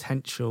your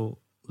potential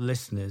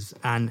listeners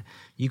and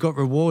you got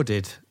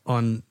rewarded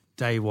on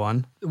day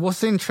one.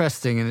 What's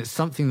interesting, and it's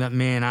something that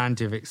me and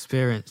Andy have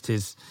experienced,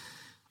 is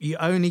you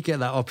only get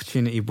that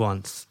opportunity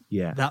once.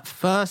 Yeah. That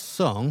first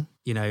song,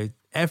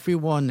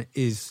 everyone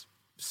is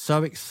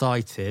so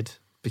excited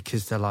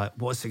because they're like,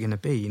 what's it going to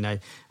be?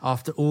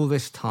 After all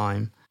this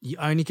time, you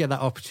only get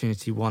that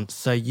opportunity once.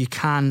 So you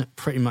can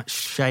pretty much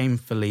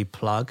shamefully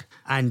plug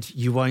and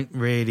you won't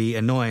really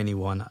annoy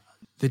anyone.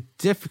 The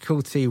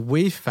difficulty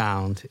we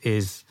found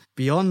is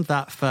beyond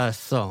that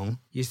first song,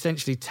 you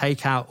essentially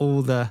take out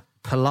all the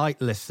polite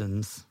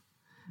listens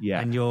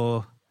and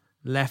you're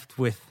left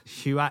with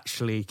who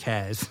actually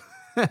cares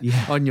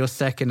on your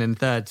second and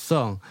third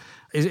song.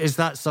 Is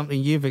that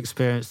something you've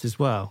experienced as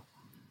well?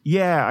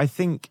 Yeah, I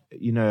think,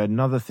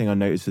 another thing I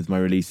noticed with my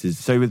releases,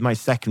 so with my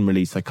second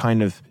release, I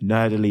kind of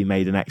nerdily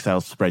made an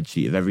Excel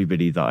spreadsheet of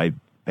everybody that I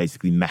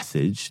basically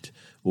messaged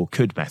or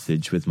could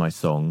message with my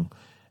song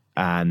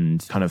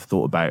and kind of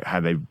thought about how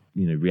they,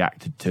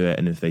 reacted to it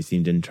and if they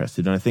seemed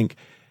interested. And I think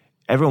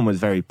everyone was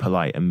very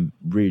polite and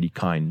really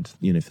kind,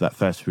 you know, for that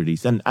first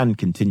release and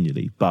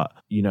continually. But,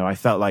 you know, I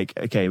felt like,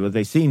 okay, well,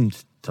 they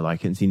seemed to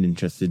like it and seemed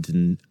interested.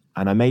 And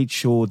I made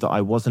sure that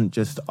I wasn't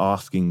just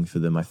asking for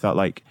them. I felt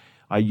like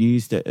I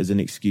used it as an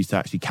excuse to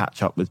actually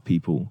catch up with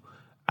people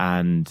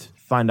and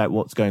find out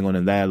what's going on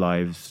in their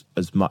lives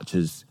as much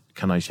as,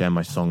 can I share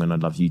my song and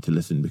I'd love you to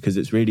listen? Because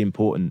it's really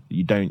important.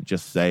 You don't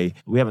just say,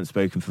 we haven't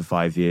spoken for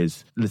 5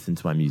 years, listen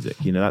to my music.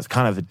 You know, that's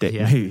kind of a dick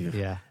move.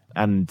 Yeah.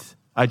 And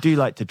I do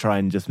like to try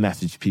and just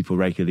message people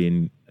regularly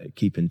and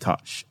keep in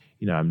touch.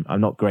 You know,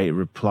 I'm not great at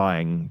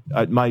replying.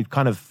 My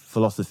kind of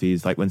philosophy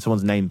is like when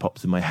someone's name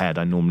pops in my head,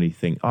 I normally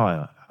think, oh,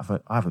 I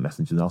haven't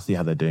messaged them. I'll see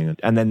how they're doing.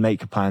 And then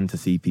make a plan to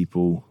see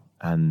people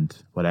and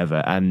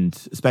whatever. And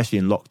especially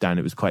in lockdown,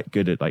 it was quite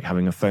good at like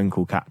having a phone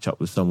call catch up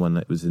with someone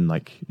that was in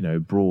like, you know,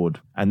 abroad.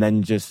 And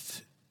then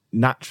just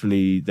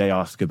naturally they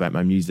ask about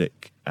my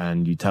music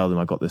and you tell them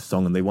I got this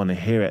song and they want to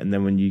hear it. And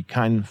then when you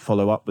can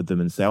follow up with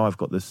them and say, oh, I've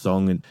got this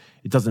song, and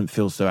it doesn't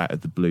feel so out of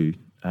the blue.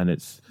 And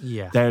it's,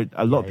 there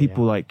a lot of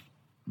people like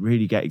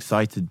really get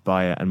excited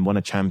by it and want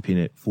to champion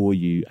it for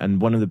you.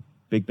 And one of the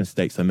big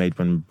mistakes I made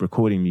when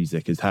recording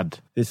music is had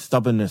this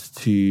stubbornness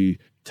to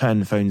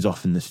turn phones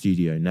off in the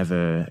studio.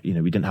 Never, you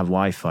know, we didn't have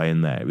Wi-Fi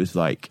in there. It was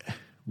like,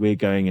 we're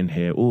going in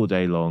here all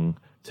day long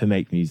to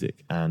make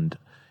music. And,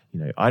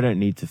 you know, I don't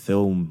need to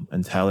film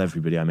and tell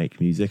everybody I make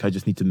music. I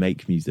just need to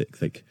make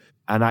music. Like,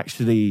 and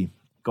actually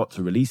got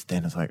to release day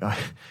and I was like,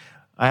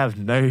 I have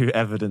no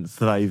evidence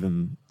that I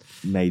even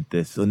made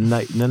this, or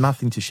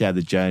nothing to share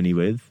the journey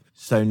with.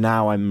 So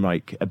now I'm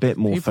like a bit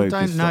more focused.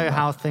 People don't know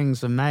how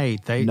things are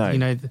made. They, you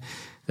know,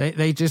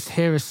 they just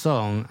hear a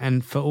song,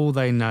 and for all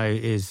they know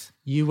is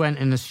you went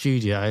in the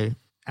studio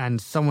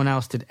and someone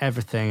else did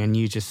everything and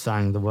you just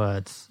sang the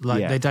words.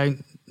 Like they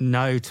don't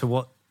know to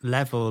what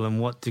level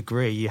and what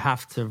degree. You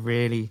have to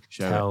really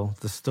tell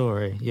the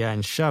story,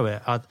 and show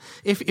it.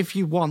 If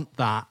you want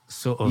that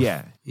sort of,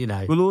 you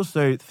know. Well,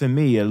 also for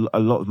me, a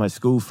lot of my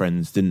school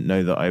friends didn't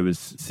know that I was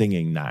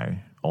singing now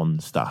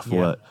on stuff,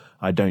 or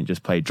I don't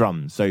just play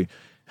drums. So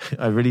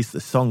I released a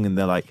song and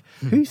they're like,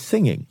 "Who's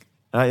singing?"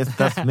 And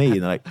that's me.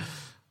 And they're like,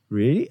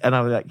 "Really?" And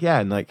I was like, "Yeah."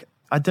 And like,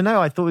 I don't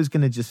know. I thought it was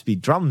going to just be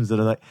drums. And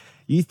I'm like,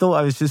 "You thought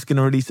I was just going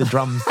to release a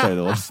drum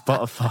solo on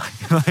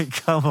Spotify?" Like,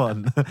 come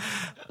on,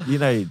 you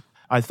know.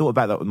 I thought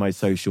about that with my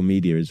social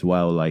media as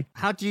well. Like,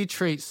 how do you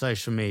treat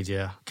social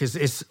media? Because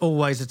it's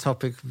always a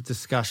topic of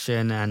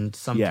discussion, and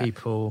some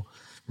people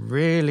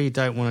really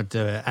don't want to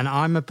do it. And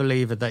I'm a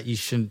believer that you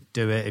shouldn't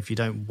do it if you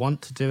don't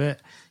want to do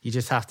it. You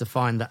just have to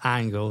find the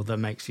angle that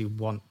makes you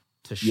want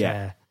to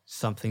share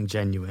something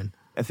genuine.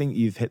 I think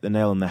you've hit the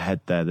nail on the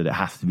head there, that it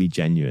has to be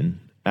genuine.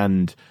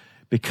 And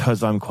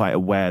because I'm quite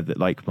aware that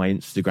like my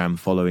Instagram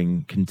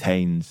following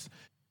contains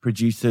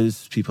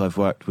producers, people I've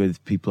worked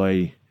with, people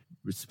I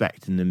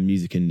respect in the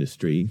music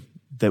industry,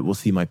 that will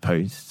see my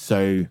posts.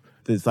 So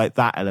there's like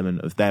that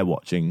element of they're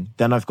watching.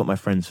 Then I've got my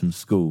friends from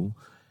school.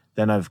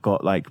 Then I've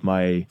got like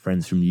my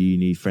friends from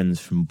uni, friends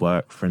from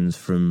work, friends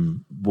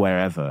from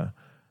wherever.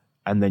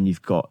 And then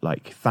you've got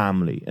like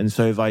family. And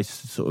so if I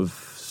sort of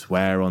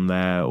swear on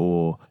there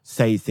or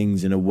say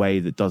things in a way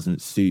that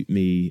doesn't suit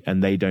me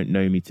and they don't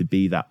know me to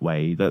be that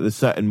way, that there's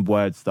certain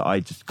words that I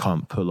just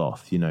can't pull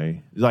off, you know,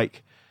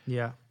 like,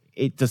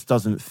 it just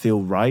doesn't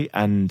feel right.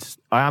 And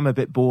I am a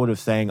bit bored of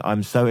saying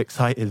I'm so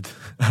excited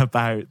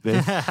about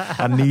this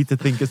and need to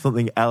think of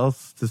something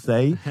else to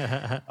say.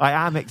 I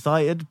am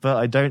excited, but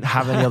I don't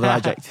have any other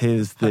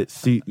adjectives that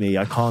suit me.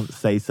 I can't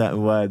say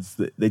certain words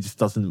that they just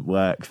doesn't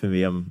work for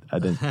me. I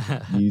don't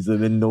use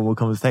them in normal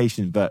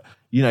conversation. But,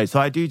 you know, so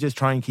I do just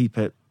try and keep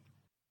it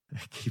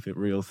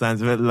real.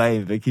 Sounds a bit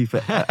lame, but keep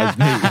it as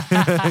me.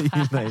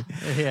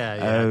 You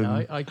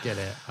know? I get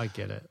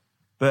it.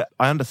 But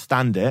I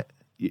understand it.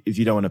 If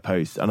you don't want to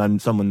post, and I'm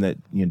someone that,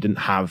 you know, didn't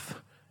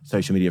have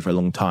social media for a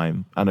long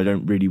time, and I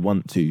don't really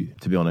want to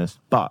be honest.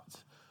 But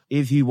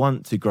if you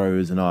want to grow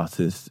as an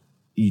artist,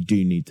 you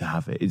do need to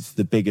have it. It's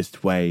the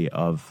biggest way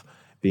of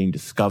being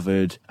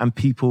discovered, and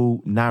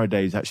people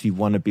nowadays actually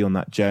want to be on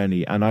that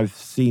journey. And I've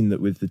seen that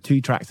with the 2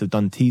 tracks I've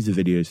done teaser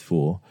videos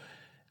for,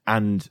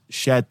 and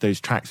shared those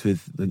tracks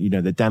with, you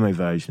know, the demo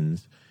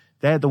versions.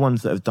 They're the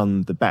ones that have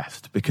done the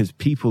best, because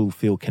people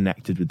feel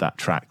connected with that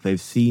track. They've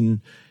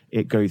seen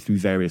it go through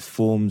various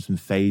forms and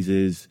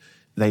phases.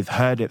 They've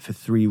heard it for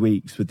 3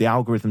 weeks with the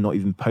algorithm not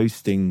even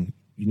posting.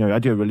 You know, I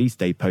do a release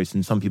day post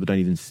and some people don't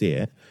even see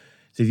it.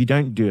 So if you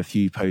don't do a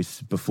few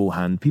posts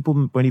beforehand, people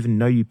won't even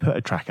know you put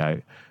a track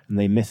out and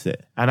they miss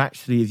it. And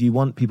actually, if you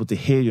want people to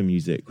hear your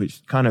music,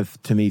 which kind of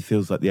to me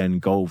feels like the end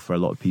goal for a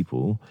lot of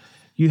people,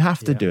 you have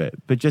to do it,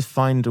 but just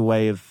find a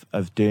way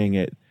of doing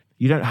it.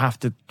 You don't have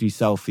to do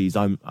selfies.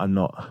 I'm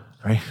not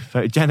very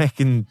photogenic,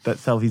 and that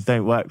selfies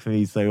don't work for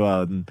me so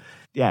well. And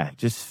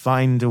just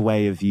find a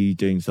way of you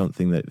doing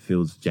something that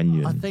feels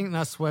genuine. I think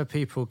that's where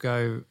people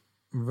go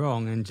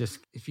wrong. And just,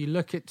 if you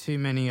look at too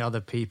many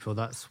other people,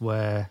 that's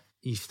where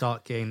you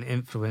start getting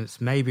influenced,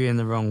 maybe in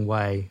the wrong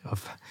way.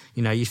 Of,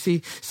 you know, you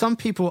see some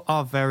people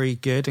are very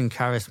good and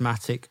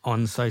charismatic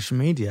on social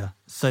media,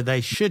 so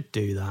they should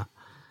do that.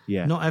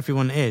 Yeah. Not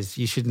everyone is.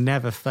 You should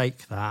never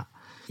fake that.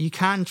 You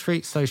can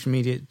treat social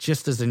media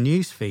just as a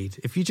news feed.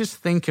 If you just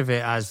think of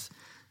it as,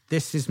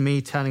 this is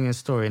me telling a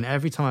story, and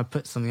every time I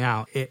put something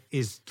out, it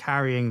is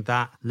carrying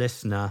that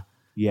listener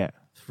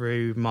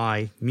through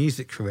my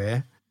music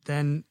career,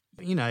 then,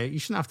 you know, you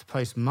shouldn't have to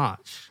post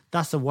much.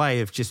 That's a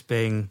way of just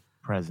being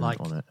present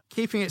on it.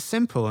 Keeping it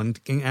simple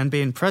and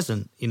being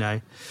present, you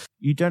know.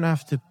 You don't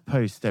have to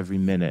post every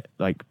minute.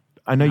 Like,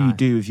 I know you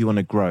do if you want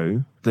to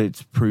grow, that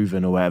it's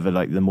proven or whatever,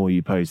 like the more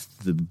you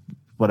post, the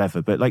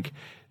whatever. But like,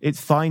 it's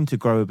fine to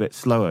grow a bit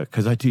slower,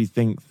 because I do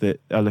think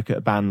that I look at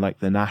a band like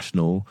The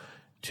National,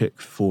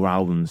 took 4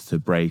 albums to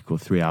break, or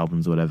 3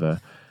 albums or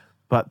whatever,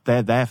 but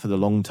they're there for the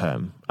long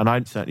term. And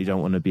I certainly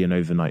don't want to be an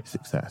overnight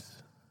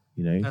success,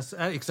 you know? That's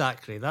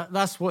exactly.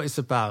 That's what it's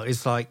about.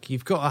 It's like,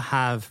 you've got to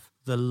have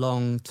the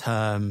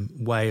long-term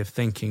way of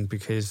thinking,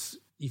 because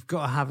you've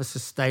got to have a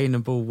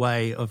sustainable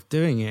way of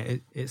doing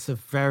it. It's a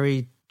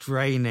very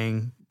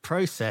draining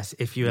process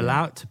if you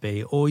allow it to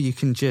be, or you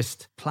can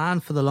just plan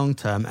for the long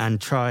term and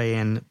try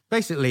and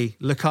basically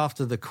look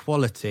after the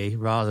quality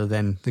rather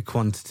than the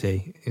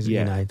quantity,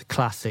 you know, the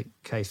classic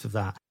case of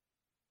that.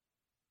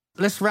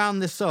 Let's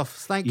round this off.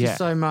 Thank you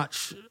so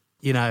much.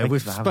 You know,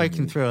 we've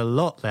spoken through a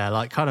lot there,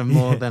 like kind of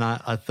more than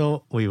I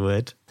thought we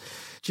would.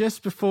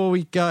 Just before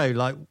we go,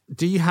 like,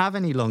 do you have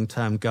any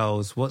long-term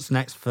goals? What's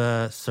next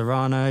for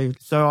Cyrano?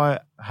 So I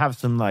have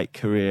some like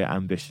career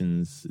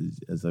ambitions,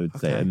 as I would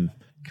say,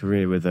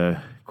 career with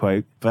a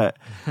quote. But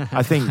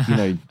I think, you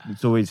know,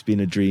 it's always been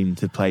a dream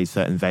to play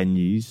certain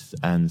venues,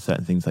 and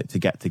certain things, like to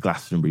get to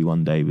Glastonbury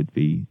one day would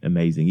be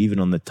amazing. Even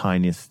on the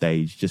tiniest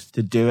stage, just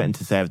to do it and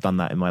to say I've done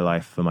that in my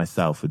life for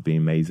myself would be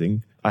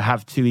amazing. I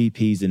have 2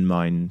 EPs in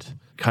mind,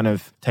 kind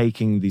of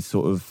taking the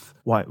sort of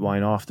white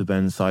wine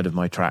afterburn side of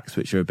my tracks,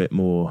 which are a bit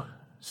more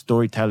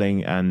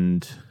storytelling,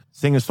 and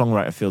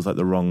singer-songwriter feels like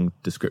the wrong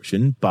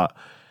description, but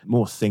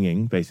more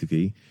singing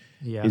basically,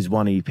 is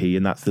one EP,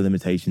 and that's the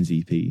Limitations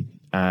EP.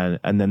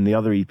 And then the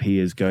other EP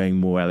is going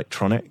more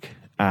electronic,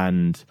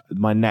 and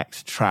my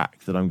next track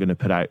that I'm going to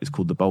put out is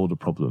called The Boulder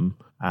Problem.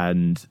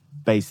 And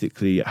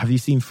basically, have you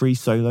seen Free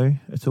Solo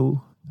at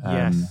all?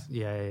 Yes.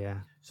 Yeah.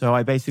 So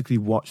I basically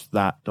watched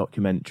that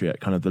documentary at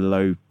kind of the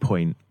low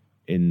point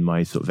in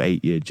my sort of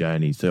 8-year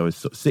journey. So I was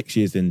sort of 6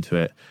 years into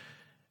it,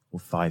 or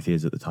 5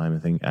 years at the time, I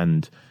think,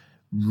 and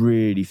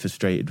really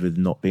frustrated with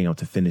not being able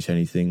to finish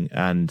anything.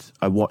 And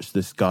I watched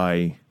this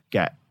guy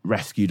get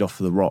rescued off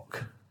the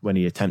rock when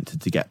he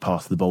attempted to get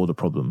past the boulder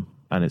problem.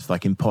 And it's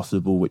like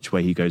impossible which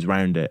way he goes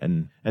around it.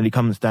 And he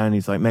comes down,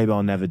 he's like, maybe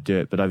I'll never do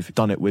it, but I've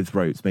done it with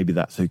ropes. Maybe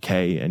that's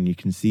okay. And you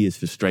can see his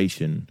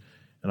frustration.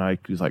 And I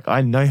was like,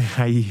 I know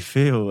how you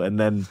feel. And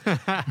then,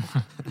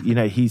 you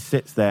know, he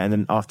sits there, and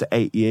then after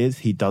 8 years,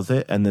 he does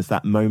it. And there's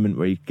that moment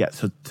where he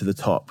gets to the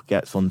top,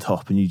 gets on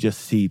top, and you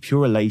just see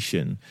pure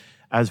elation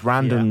as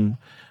random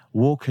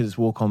walkers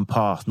walk on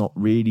past, not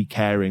really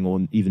caring or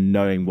even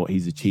knowing what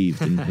he's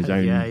achieved in his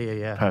own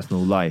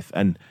personal life.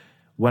 And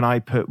when I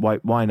put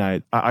White Wine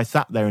out, I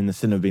sat there in the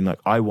cinema being like,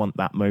 I want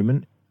that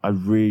moment. I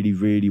really,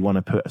 really want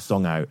to put a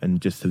song out and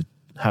just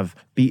have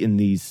beaten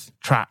these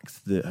tracks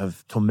that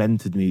have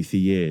tormented me for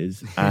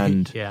years.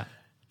 And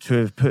to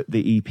have put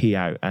the EP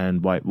out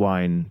and White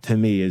Wine, to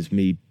me, is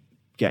me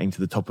getting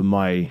to the top of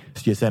my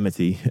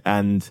Yosemite.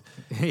 And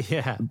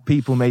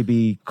people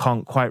maybe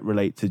can't quite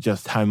relate to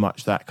just how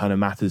much that kind of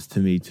matters to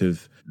me.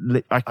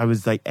 I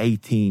was like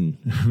 18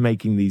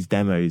 making these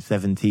demos,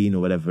 17 or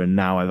whatever, and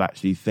now I've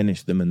actually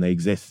finished them and they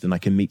exist, and I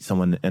can meet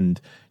someone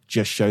and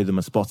just show them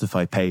a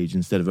Spotify page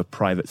instead of a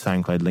private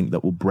SoundCloud link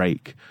that will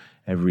break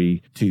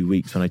every 2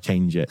 weeks when I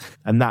change it.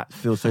 And that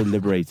feels so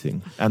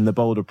liberating. And The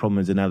Boulder Problem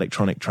is an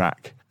electronic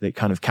track that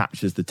kind of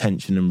captures the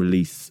tension and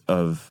release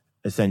of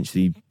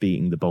essentially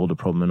beating the boulder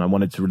problem. And I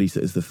wanted to release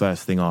it as the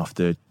first thing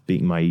after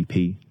beating my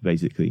EP,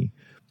 basically.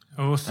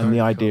 Awesome. And the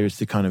idea is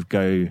to kind of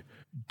go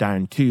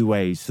down 2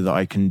 ways, so that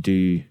I can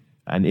do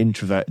an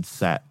introverted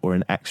set or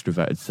an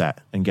extroverted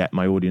set and get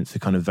my audience to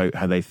kind of vote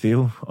how they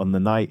feel on the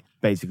night.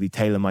 Basically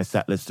tailor my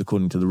set list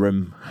according to the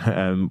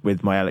room,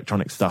 with my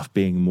electronic stuff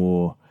being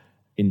more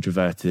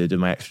introverted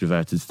and my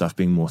extroverted stuff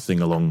being more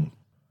sing-along,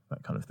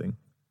 that kind of thing.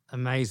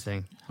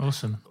 Amazing.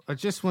 Awesome. I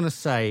just want to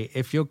say,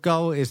 if your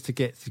goal is to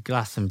get to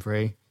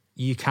Glastonbury,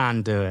 you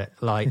can do it.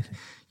 Like,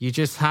 you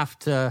just have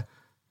to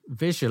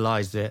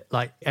visualize it.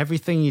 Like,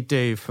 everything you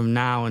do from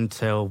now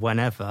until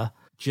whenever,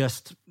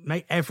 just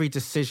make every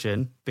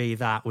decision be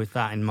that with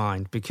that in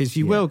mind, because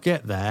you will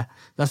get there.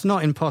 That's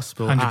not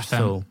impossible 100%.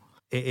 at all.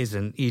 It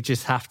isn't. You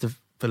just have to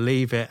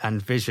believe it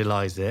and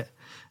visualize it.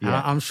 And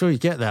I'm sure you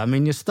get there. I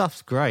mean, your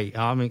stuff's great.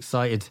 I'm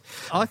excited.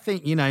 I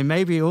think, you know,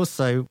 maybe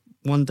also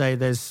one day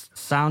there's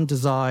sound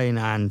design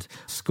and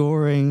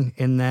scoring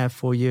in there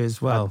for you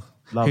as well.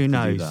 I'd love Who to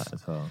knows? do that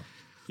as well.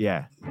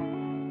 Yeah.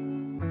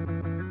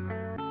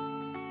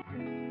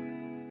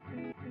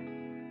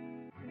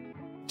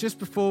 Just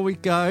before we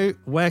go,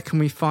 where can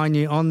we find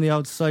you on the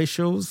old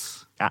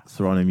socials? At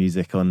Cyrano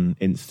Music on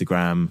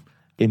Instagram,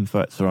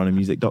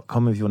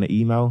 info@cyranomusic.com if you want to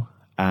email,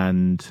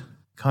 and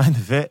kind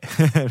of it,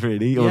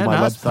 really, or my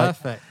that's website.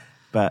 Perfect.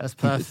 but That's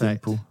keep it perfect.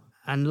 simple.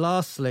 And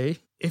lastly,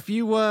 if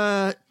you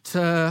were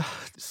to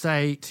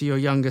say to your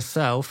younger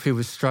self who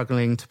was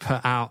struggling to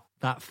put out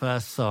that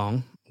first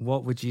song,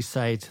 what would you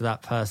say to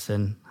that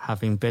person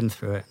having been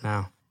through it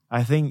now?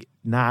 I think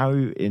now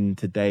in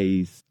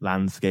today's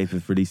landscape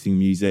of releasing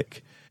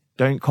music,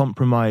 don't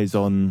compromise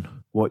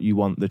on what you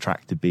want the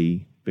track to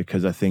be,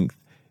 because I think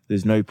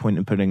there's no point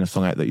in putting a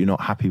song out that you're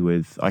not happy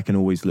with. I can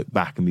always look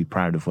back and be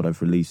proud of what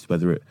I've released,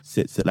 whether it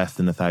sits at less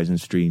than 1,000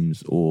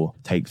 streams or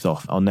takes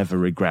off. I'll never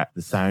regret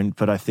the sound,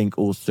 but I think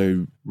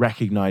also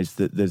recognize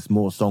that there's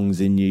more songs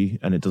in you,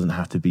 and it doesn't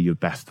have to be your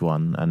best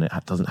one, and it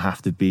doesn't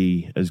have to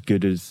be as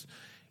good as,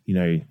 you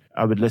know,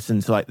 I would listen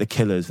to like The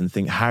Killers and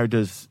think, how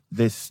does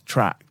this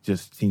track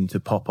just seem to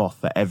pop off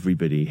for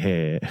everybody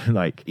here?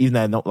 Like, even though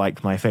they're not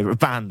like my favorite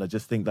band, I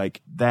just think like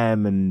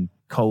them and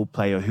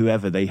Coldplay or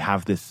whoever, they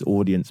have this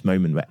audience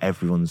moment where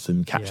everyone's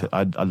captured.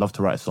 I'd love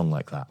to write a song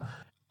like that.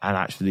 And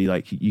actually,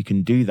 like, you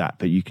can do that,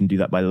 but you can do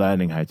that by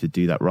learning how to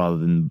do that rather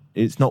than,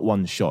 it's not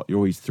one shot. You're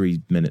always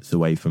 3 minutes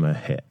away from a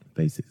hit,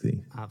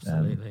 basically.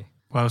 Absolutely.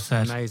 Well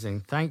said.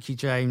 Amazing. Thank you,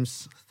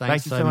 James.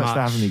 Thank you so much for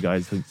having me,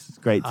 guys. It's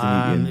great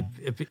to meet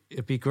you.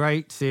 It'd be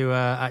great to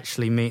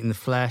actually meet in the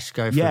flesh,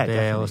 go for a beer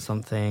definitely. or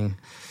something.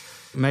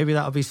 Maybe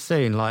that'll be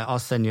soon. Like, I'll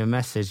send you a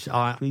message.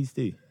 Please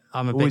do.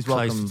 I'm a Always bit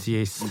closer welcome to you,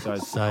 you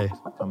guys so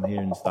come here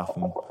and stuff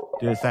and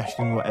do a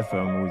session, whatever.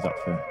 I'm always up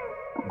for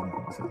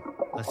anything. So.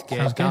 let's get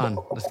Sounds it good. done.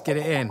 Let's get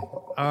it in.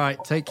 All right,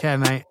 take care,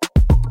 mate.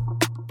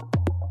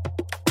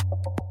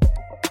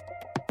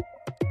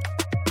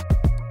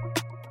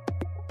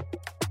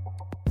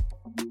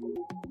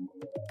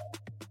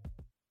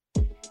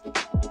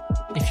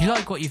 If you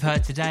like what you've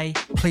heard today,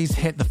 Please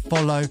hit the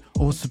follow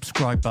or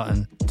subscribe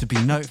button to be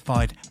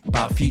notified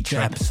about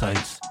future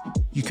episodes.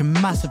 You can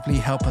massively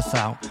help us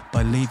out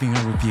by leaving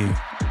a review.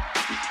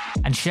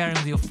 and sharing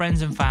with your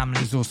friends and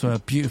family. It's also a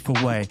beautiful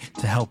way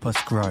to help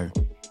us grow.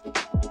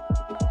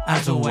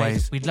 As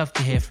always, we'd love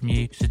to hear from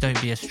you, so don't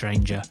be a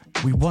stranger.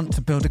 We want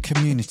to build a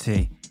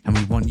community and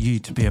we want you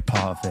to be a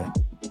part of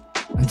it.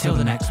 Until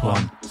the next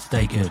one,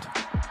 stay good.